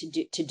again,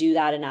 to do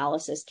that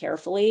analysis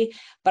carefully.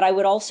 But I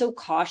would also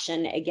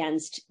caution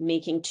against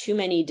making too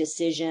many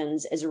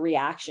decisions as a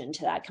reaction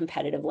to that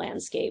competitive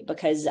landscape,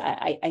 because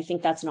I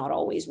think that's not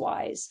always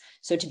wise.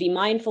 So to be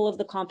mindful of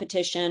the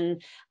competition,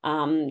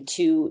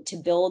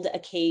 to build a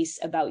case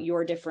about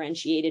your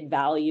differentiated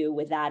value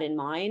with that in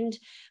mind,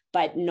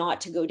 but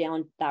not to go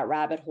down that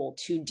rabbit hole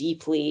too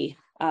deeply,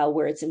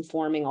 where it's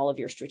informing all of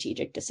your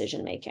strategic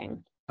decision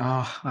making.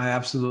 Oh, I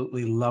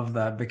absolutely love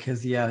that,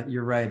 because yeah,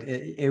 you're right.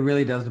 It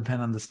really does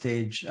depend on the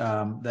stage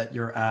that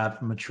you're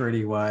at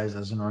maturity wise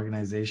as an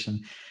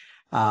organization,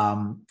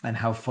 and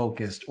how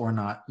focused or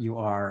not you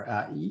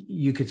are.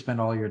 You could spend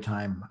all your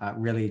time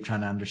really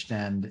trying to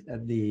understand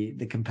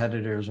the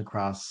competitors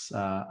across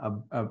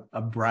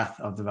a breadth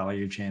of the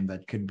value chain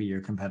that could be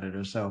your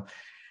competitors. So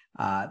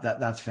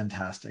that's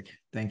fantastic.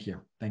 Thank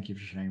you for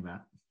sharing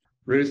that.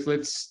 Ruth,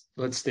 let's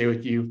stay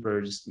with you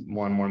for just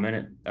one more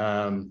minute.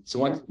 So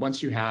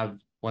once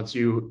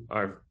you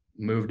are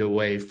moved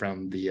away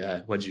from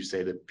the what'd you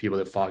say, the people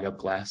that fog up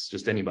glass,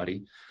 just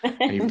anybody,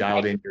 and you've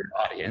dialed in your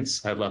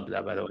audience. I love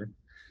that, by the way.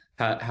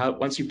 How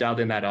once you've dialed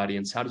in that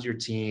audience, how does your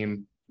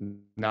team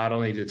not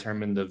only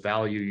determine the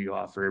value you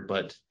offer,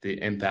 but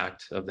the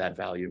impact of that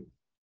value?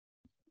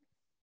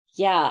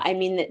 Yeah, I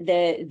mean,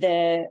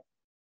 the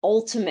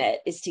ultimate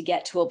is to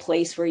get to a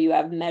place where you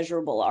have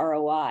measurable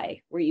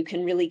ROI, where you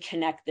can really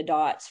connect the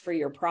dots for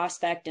your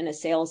prospect in a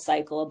sales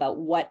cycle about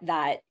what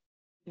that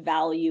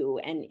value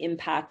and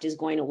impact is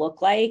going to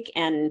look like,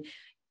 and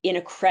in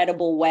a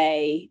credible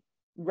way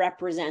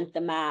represent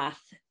the math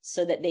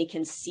so that they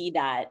can see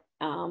that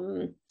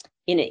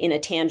in a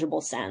tangible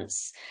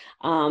sense.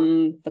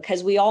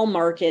 Because we all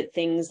market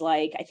things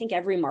like, I think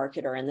every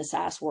marketer in the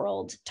SaaS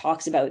world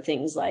talks about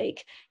things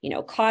like,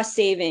 cost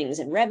savings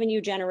and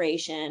revenue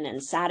generation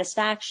and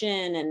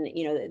satisfaction.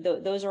 And,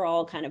 those are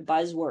all kind of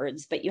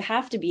buzzwords, but you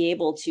have to be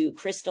able to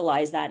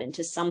crystallize that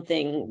into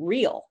something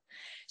real.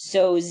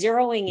 So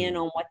zeroing in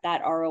on what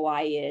that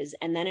ROI is,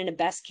 and then in a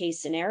best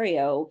case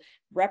scenario,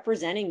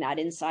 representing that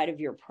inside of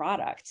your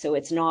product, so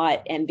it's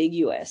not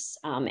ambiguous,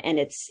 and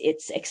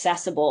it's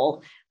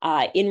accessible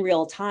in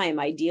real time,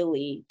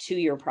 ideally, to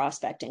your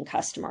prospect and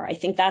customer. I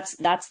think that's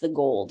the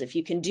gold. If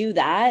you can do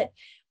that,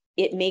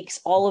 it makes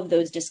all of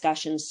those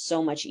discussions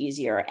so much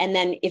easier. And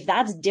then if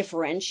that's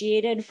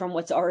differentiated from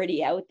what's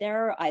already out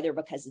there, either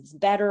because it's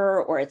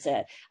better or it's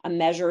a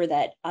measure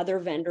that other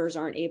vendors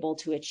aren't able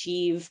to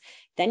achieve,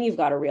 then you've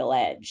got a real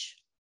edge.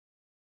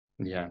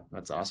 Yeah,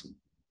 that's awesome.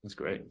 That's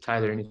great.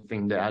 Tyler,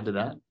 anything to add to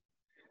that?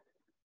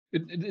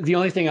 The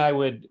only thing I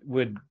would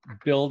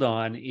build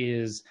on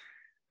is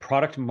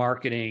product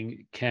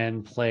marketing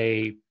can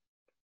play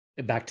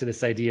back to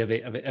this idea of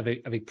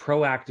a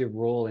proactive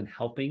role in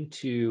helping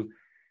to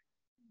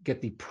get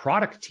the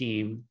product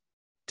team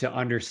to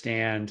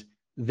understand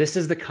this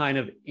is the kind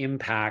of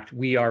impact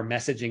we are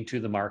messaging to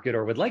the market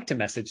or would like to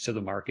message to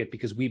the market,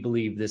 because we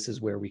believe this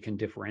is where we can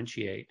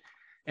differentiate.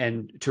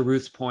 And to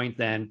Ruth's point,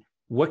 then,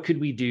 what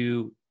could we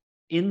do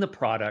in the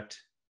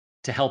product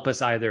to help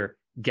us either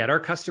get our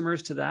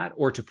customers to that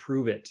or to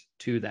prove it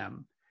to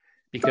them?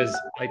 Because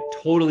I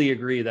totally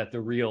agree that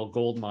the real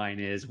gold mine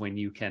is when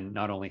you can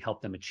not only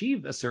help them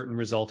achieve a certain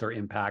result or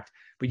impact,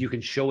 but you can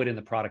show it in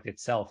the product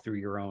itself through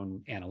your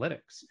own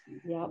analytics.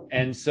 Yep.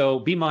 And so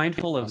be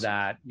mindful of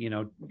that,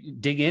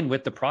 dig in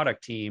with the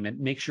product team and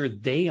make sure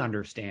they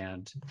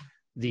understand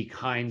the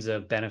kinds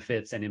of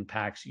benefits and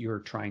impacts you're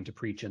trying to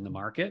preach in the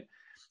market,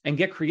 and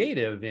get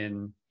creative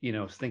in,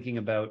 thinking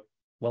about,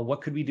 well,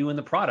 what could we do in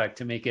the product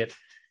to make it,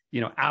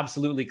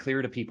 absolutely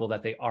clear to people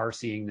that they are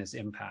seeing this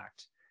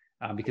impact?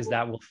 Because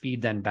that will feed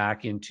then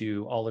back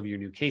into all of your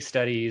new case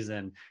studies,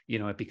 and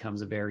it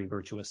becomes a very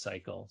virtuous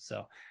cycle.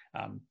 So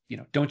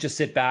don't just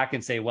sit back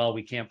and say, well,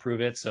 we can't prove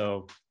it,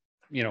 so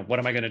what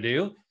am I going to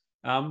do?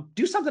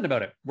 Do something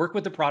about it. Work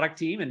with the product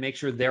team and make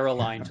sure they're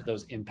aligned to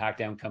those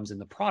impact outcomes in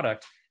the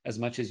product as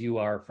much as you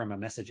are from a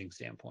messaging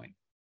standpoint.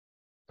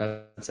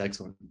 That's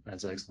excellent.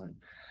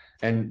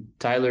 And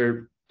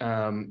Tyler,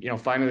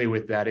 finally,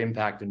 with that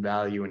impact and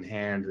value in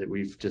hand that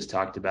we've just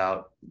talked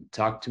about,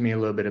 talk to me a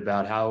little bit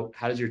about how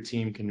does your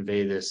team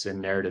convey this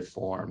in narrative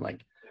form?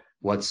 Like,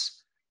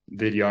 what's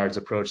Vidyard's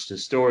approach to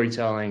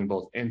storytelling,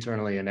 both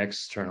internally and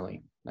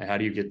externally? Like, how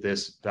do you get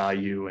this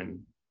value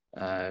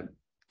and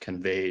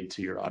conveyed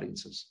to your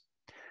audiences?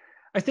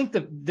 I think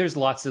that there's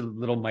lots of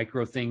little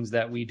micro things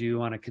that we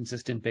do on a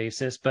consistent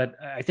basis, but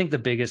I think the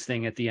biggest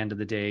thing at the end of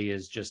the day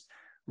is just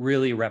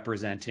really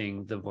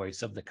representing the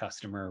voice of the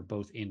customer,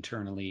 both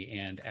internally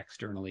and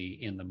externally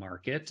in the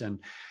market, and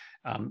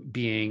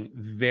being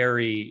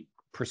very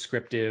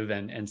prescriptive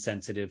and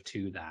sensitive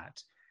to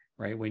that,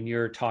 right? When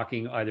you're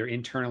talking either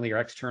internally or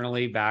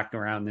externally back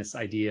around this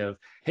idea of,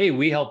 hey,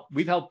 we've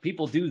helped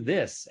people do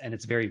this, and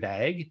it's very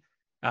vague,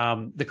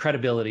 the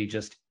credibility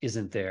just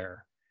isn't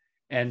there.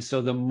 And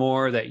so the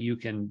more that you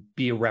can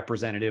be a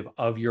representative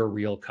of your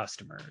real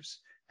customers,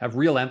 have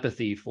real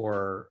empathy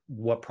for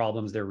what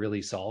problems they're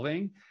really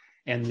solving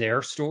and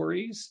their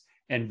stories,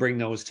 and bring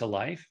those to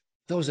life,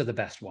 those are the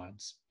best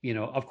ones,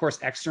 of course,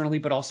 externally,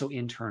 but also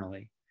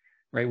internally.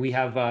 Right, we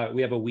have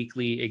a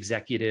weekly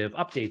executive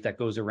update that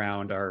goes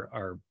around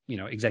our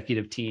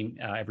executive team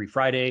every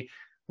Friday,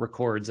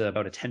 records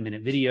about a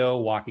 10-minute video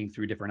walking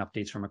through different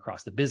updates from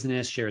across the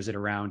business, shares it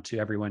around to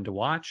everyone to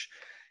watch,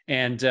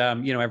 and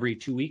every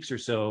 2 weeks or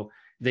so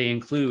they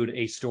include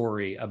a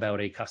story about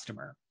a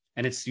customer,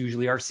 and it's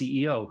usually our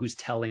CEO who's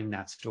telling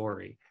that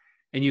story,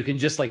 and you can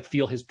just like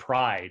feel his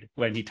pride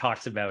when he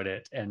talks about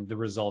it and the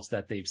results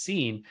that they've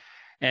seen,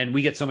 and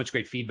we get so much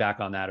great feedback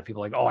on that of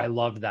people like, oh, I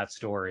loved that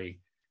story.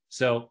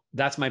 So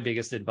that's my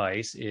biggest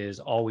advice, is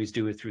always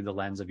do it through the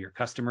lens of your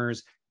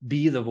customers,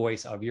 be the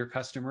voice of your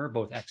customer,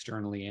 both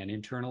externally and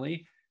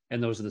internally.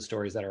 And those are the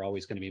stories that are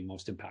always going to be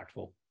most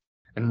impactful.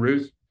 And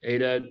Ruth,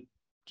 Ada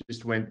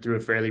just went through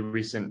a fairly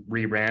recent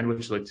rebrand,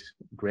 which looked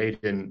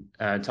great. And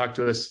talk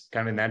to us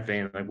kind of in that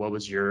vein, like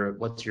what's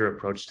your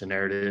approach to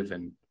narrative,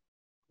 and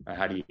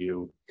how do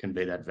you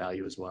convey that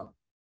value as well?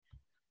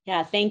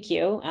 Yeah, thank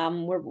you.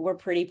 We're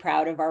pretty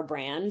proud of our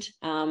brand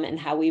and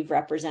how we've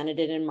represented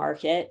it in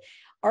market.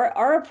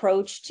 Our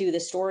approach to the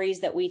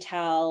stories that we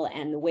tell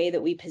and the way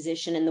that we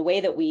position and the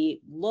way that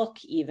we look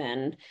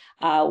even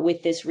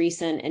with this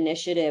recent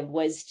initiative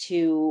was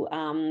to,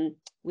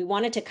 we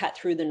wanted to cut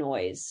through the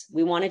noise.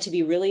 We wanted to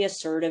be really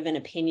assertive and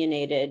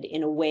opinionated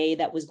in a way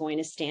that was going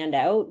to stand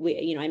out.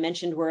 I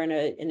mentioned we're in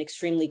an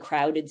extremely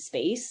crowded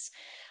space.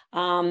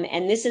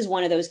 And this is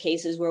one of those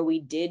cases where we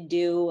did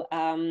do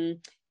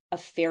a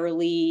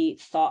fairly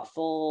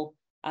thoughtful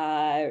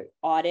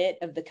audit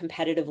of the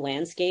competitive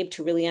landscape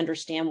to really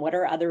understand what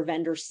are other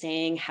vendors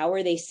saying, how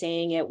are they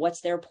saying it,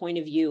 what's their point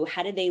of view,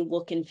 how do they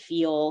look and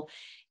feel,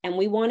 and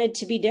we wanted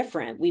to be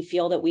different. We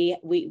feel that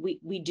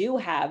we do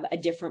have a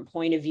different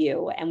point of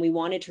view, and we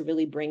wanted to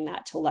really bring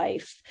that to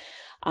life.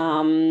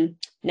 Now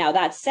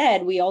that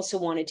said, we also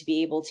wanted to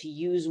be able to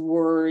use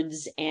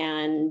words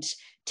and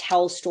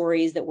tell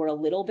stories that were a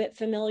little bit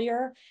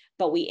familiar,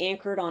 but we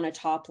anchored on a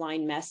top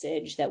line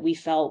message that we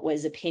felt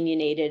was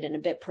opinionated and a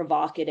bit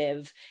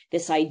provocative.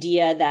 This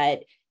idea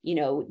that,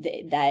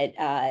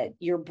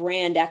 your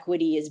brand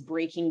equity is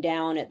breaking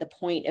down at the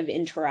point of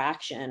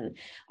interaction.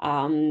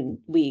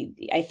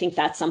 I think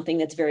that's something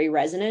that's very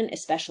resonant,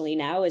 especially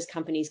now as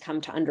companies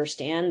come to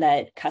understand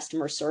that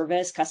customer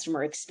service,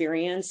 customer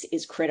experience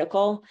is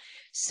critical.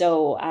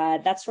 So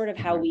that's sort of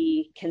how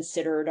we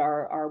considered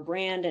our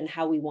brand and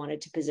how we wanted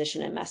to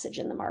position and message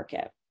in the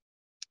market.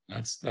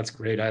 That's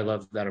great. I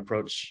love that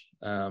approach.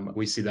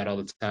 We see that all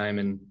the time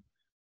in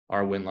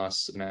our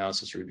win-loss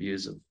analysis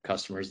reviews of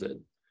customers,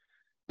 that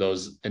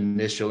those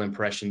initial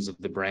impressions of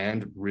the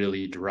brand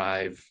really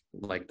drive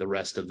like the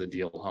rest of the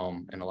deal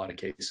home in a lot of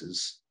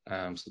cases.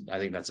 So I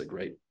think that's a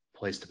great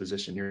place to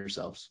position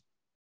yourselves.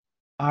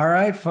 All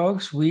right,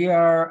 folks, we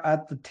are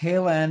at the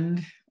tail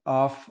end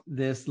of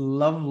this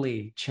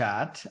lovely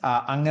chat.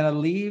 I'm going to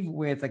leave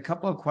with a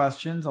couple of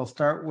questions. I'll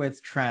start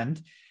with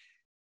Trent.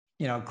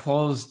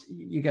 Clozd,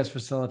 you guys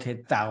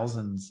facilitate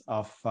thousands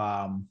of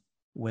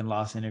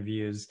win-loss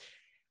interviews.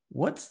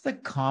 What's the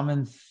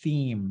common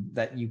theme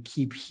that you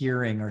keep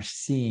hearing or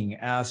seeing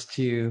as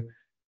to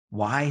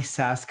why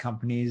SaaS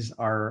companies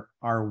are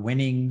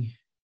winning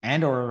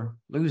and or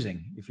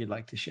losing, if you'd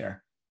like to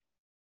share?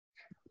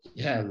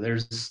 Yeah,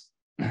 there's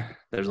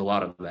a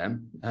lot of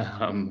them.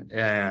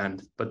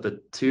 But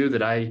the two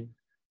that I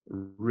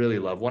really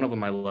love, one of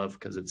them I love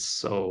because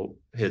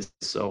hits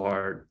so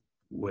hard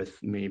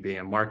with me being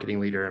a marketing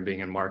leader and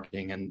being in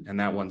marketing. And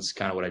that one's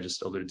kind of what I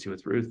just alluded to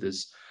with Ruth,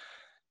 is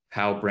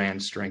how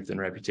brand strength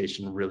and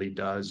reputation really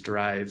does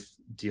drive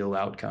deal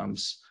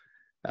outcomes.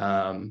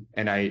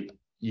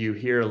 You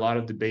hear a lot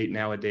of debate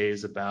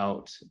nowadays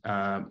about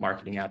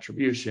marketing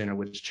attribution, or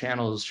which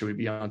channels should we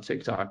be on,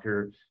 TikTok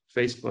or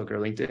Facebook or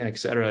LinkedIn, et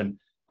cetera. And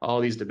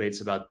all these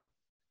debates about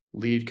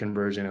lead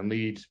conversion and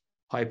lead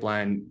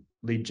pipeline,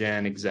 lead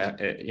gen, I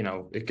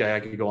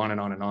could go on and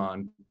on and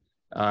on.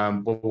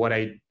 But what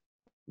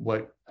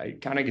I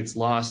kind of gets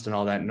lost in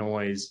all that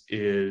noise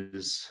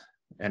is,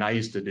 and I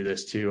used to do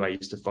this too, I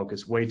used to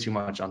focus way too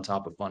much on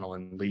top of funnel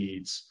and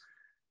leads.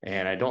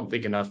 And I don't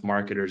think enough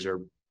marketers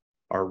are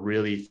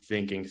really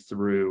thinking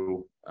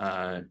through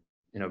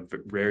in a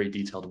very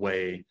detailed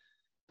way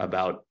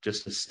about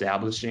just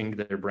establishing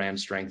their brand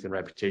strength and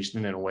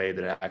reputation in a way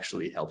that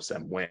actually helps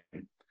them win,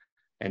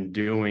 and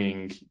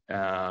doing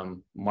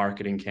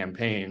marketing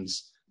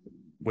campaigns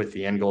with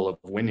the end goal of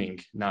winning,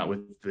 not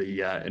with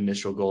the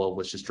initial goal of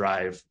let's just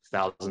drive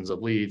thousands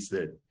of leads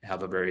that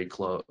have a very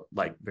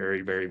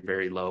very, very,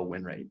 very low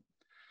win rate.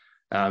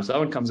 So that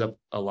one comes up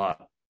a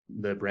lot,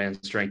 the brand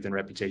strength and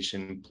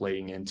reputation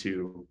playing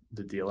into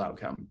the deal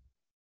outcome.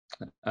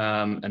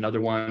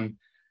 Another one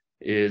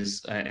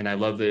is, and I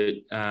love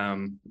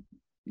that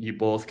you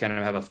both kind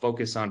of have a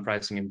focus on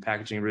pricing and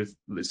packaging. Ruth,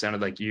 it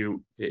sounded like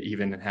you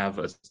even have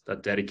a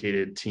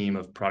dedicated team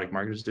of product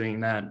marketers doing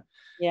that.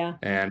 Yeah.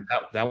 And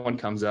that one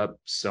comes up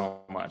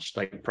so much,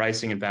 like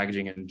pricing and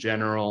packaging in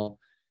general.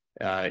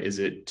 Is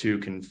it too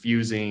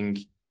confusing?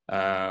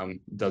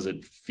 Does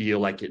it feel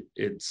like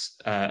it's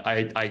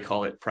I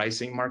call it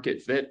pricing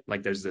market fit.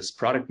 Like there's this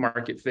product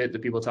market fit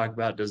that people talk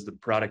about. Does the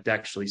product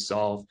actually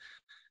solve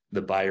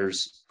the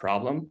buyer's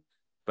problem?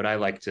 But I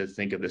like to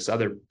think of this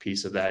other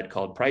piece of that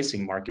called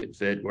pricing market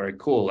fit, where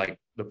cool, like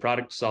the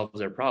product solves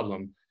their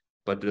problem,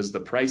 but does the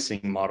pricing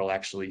model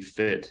actually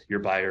fit your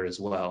buyer as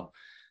well?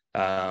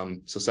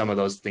 So some of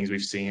those things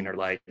we've seen are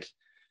like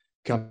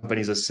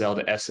companies that sell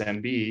to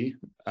SMB,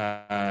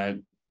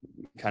 kind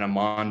of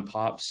mom and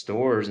pop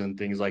stores and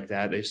things like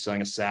that. They're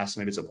selling a SaaS,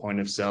 maybe it's a point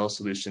of sale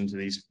solution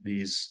to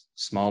these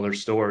smaller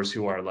stores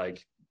who are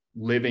like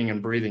living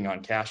and breathing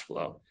on cash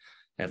flow.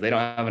 And if they don't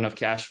have enough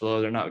cash flow,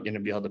 they're not going to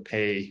be able to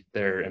pay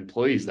their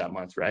employees that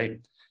month,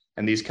 right?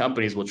 And these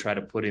companies will try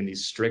to put in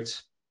these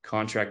strict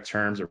contract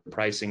terms or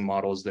pricing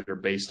models that are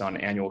based on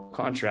annual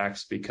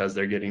contracts because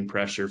they're getting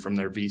pressure from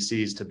their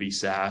VCs to be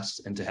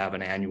SaaS and to have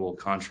an annual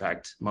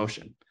contract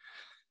motion.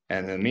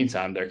 And in the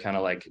meantime, they're kind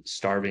of like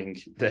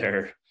starving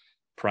their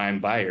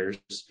prime buyers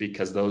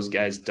because those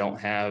guys don't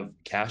have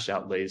cash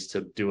outlays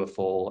to do a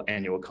full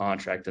annual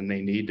contract, and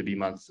they need to be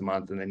month to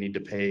month, and they need to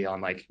pay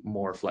on like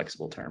more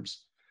flexible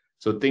terms.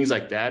 So things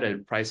like that,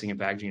 and pricing and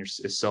packaging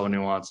is so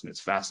nuanced, and it's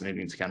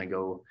fascinating to kind of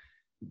go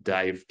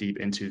dive deep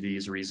into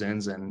these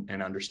reasons and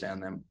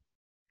understand them.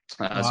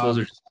 Wow. So those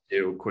are just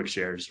 2 quick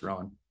shares,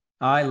 Rowan.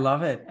 I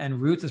love it.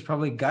 And Ruth is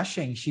probably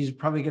gushing. She's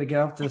probably going to get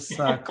off this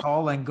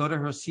call and go to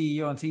her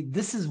CEO and say,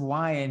 this is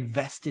why I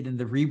invested in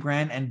the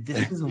rebrand. And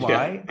this is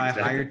why I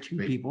hired 2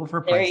 people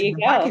for pricing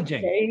and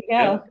packaging. There you go.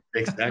 Yeah,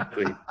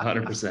 exactly.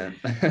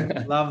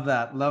 100%. Love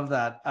that. Love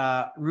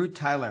that. Ruth,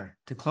 Tyler,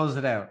 to close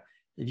it out,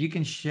 if you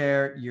can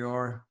share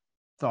your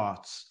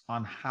thoughts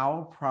on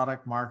how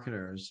product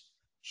marketers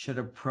should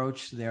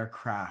approach their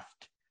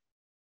craft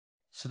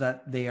so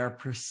that they are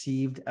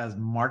perceived as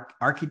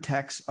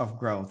architects of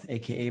growth,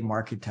 aka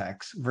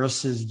Marchitects,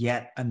 versus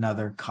yet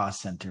another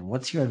cost center.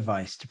 What's your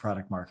advice to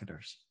product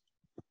marketers?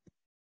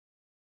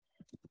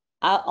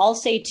 I'll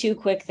say 2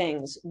 quick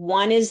things.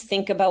 One is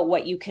think about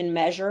what you can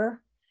measure.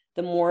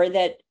 The more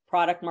that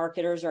product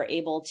marketers are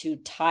able to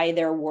tie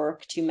their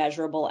work to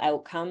measurable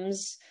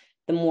outcomes,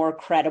 the more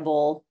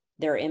credible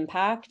their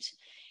impact.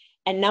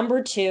 And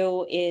number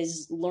 2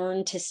 is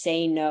learn to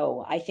say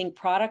no. I think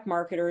product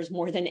marketers,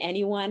 more than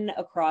anyone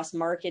across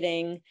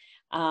marketing,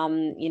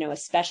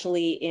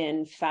 especially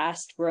in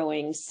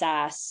fast-growing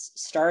SaaS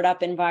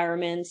startup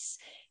environments,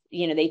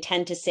 they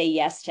tend to say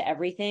yes to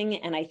everything.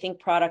 And I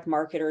think product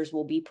marketers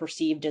will be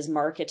perceived as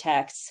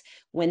Marchitects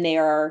when they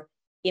are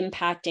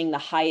impacting the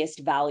highest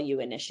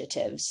value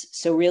initiatives.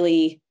 So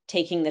really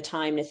taking the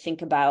time to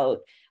think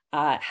about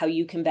how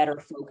you can better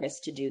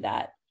focus to do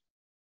that.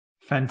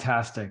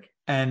 Fantastic.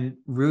 And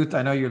Ruth,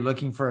 I know you're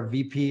looking for a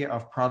VP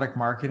of product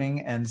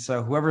marketing. And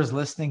so whoever's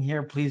listening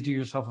here, please do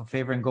yourself a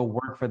favor and go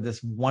work for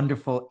this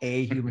wonderful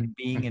A, human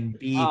being, and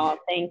B,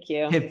 thank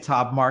you,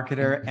 tip-top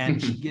marketer.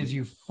 And she gives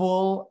you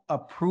full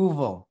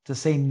approval to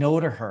say no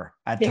to her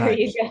at times. There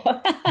you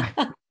go.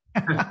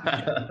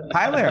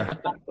 Tyler,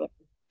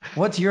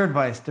 what's your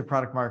advice to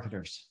product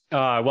marketers?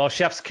 Well,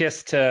 chef's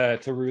kiss to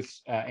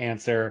Ruth's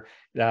answer.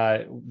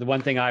 The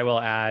one thing I will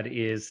add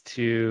is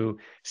to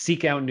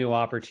seek out new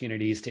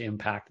opportunities to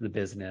impact the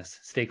business.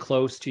 Stay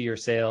close to your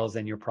sales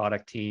and your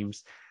product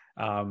teams.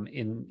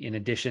 In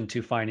addition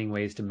to finding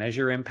ways to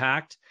measure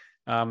impact,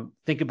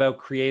 think about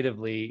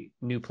creatively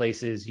new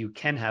places you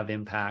can have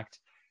impact,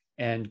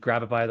 and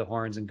grab it by the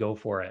horns and go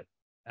for it.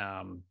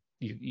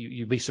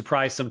 You'd be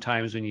surprised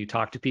sometimes when you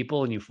talk to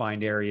people and you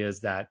find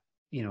areas that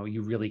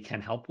you really can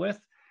help with.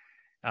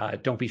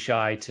 Don't be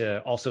shy to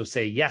also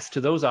say yes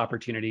to those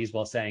opportunities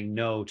while saying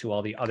no to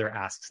all the other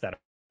asks that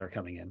are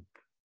coming in.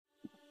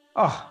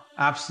 Oh,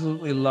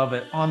 absolutely love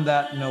it. On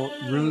that note,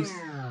 Ruth,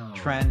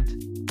 Trent,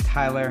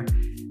 Tyler,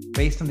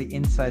 based on the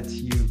insights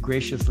you've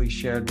graciously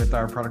shared with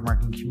our product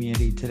marketing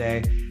community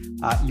today,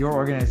 your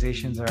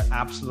organizations are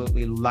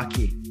absolutely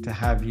lucky to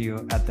have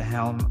you at the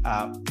helm.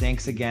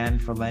 Thanks again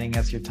for lending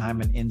us your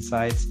time and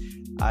insights.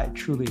 I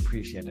truly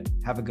appreciate it.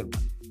 Have a good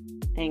one.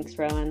 Thanks,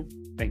 Rowan.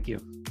 Thank you.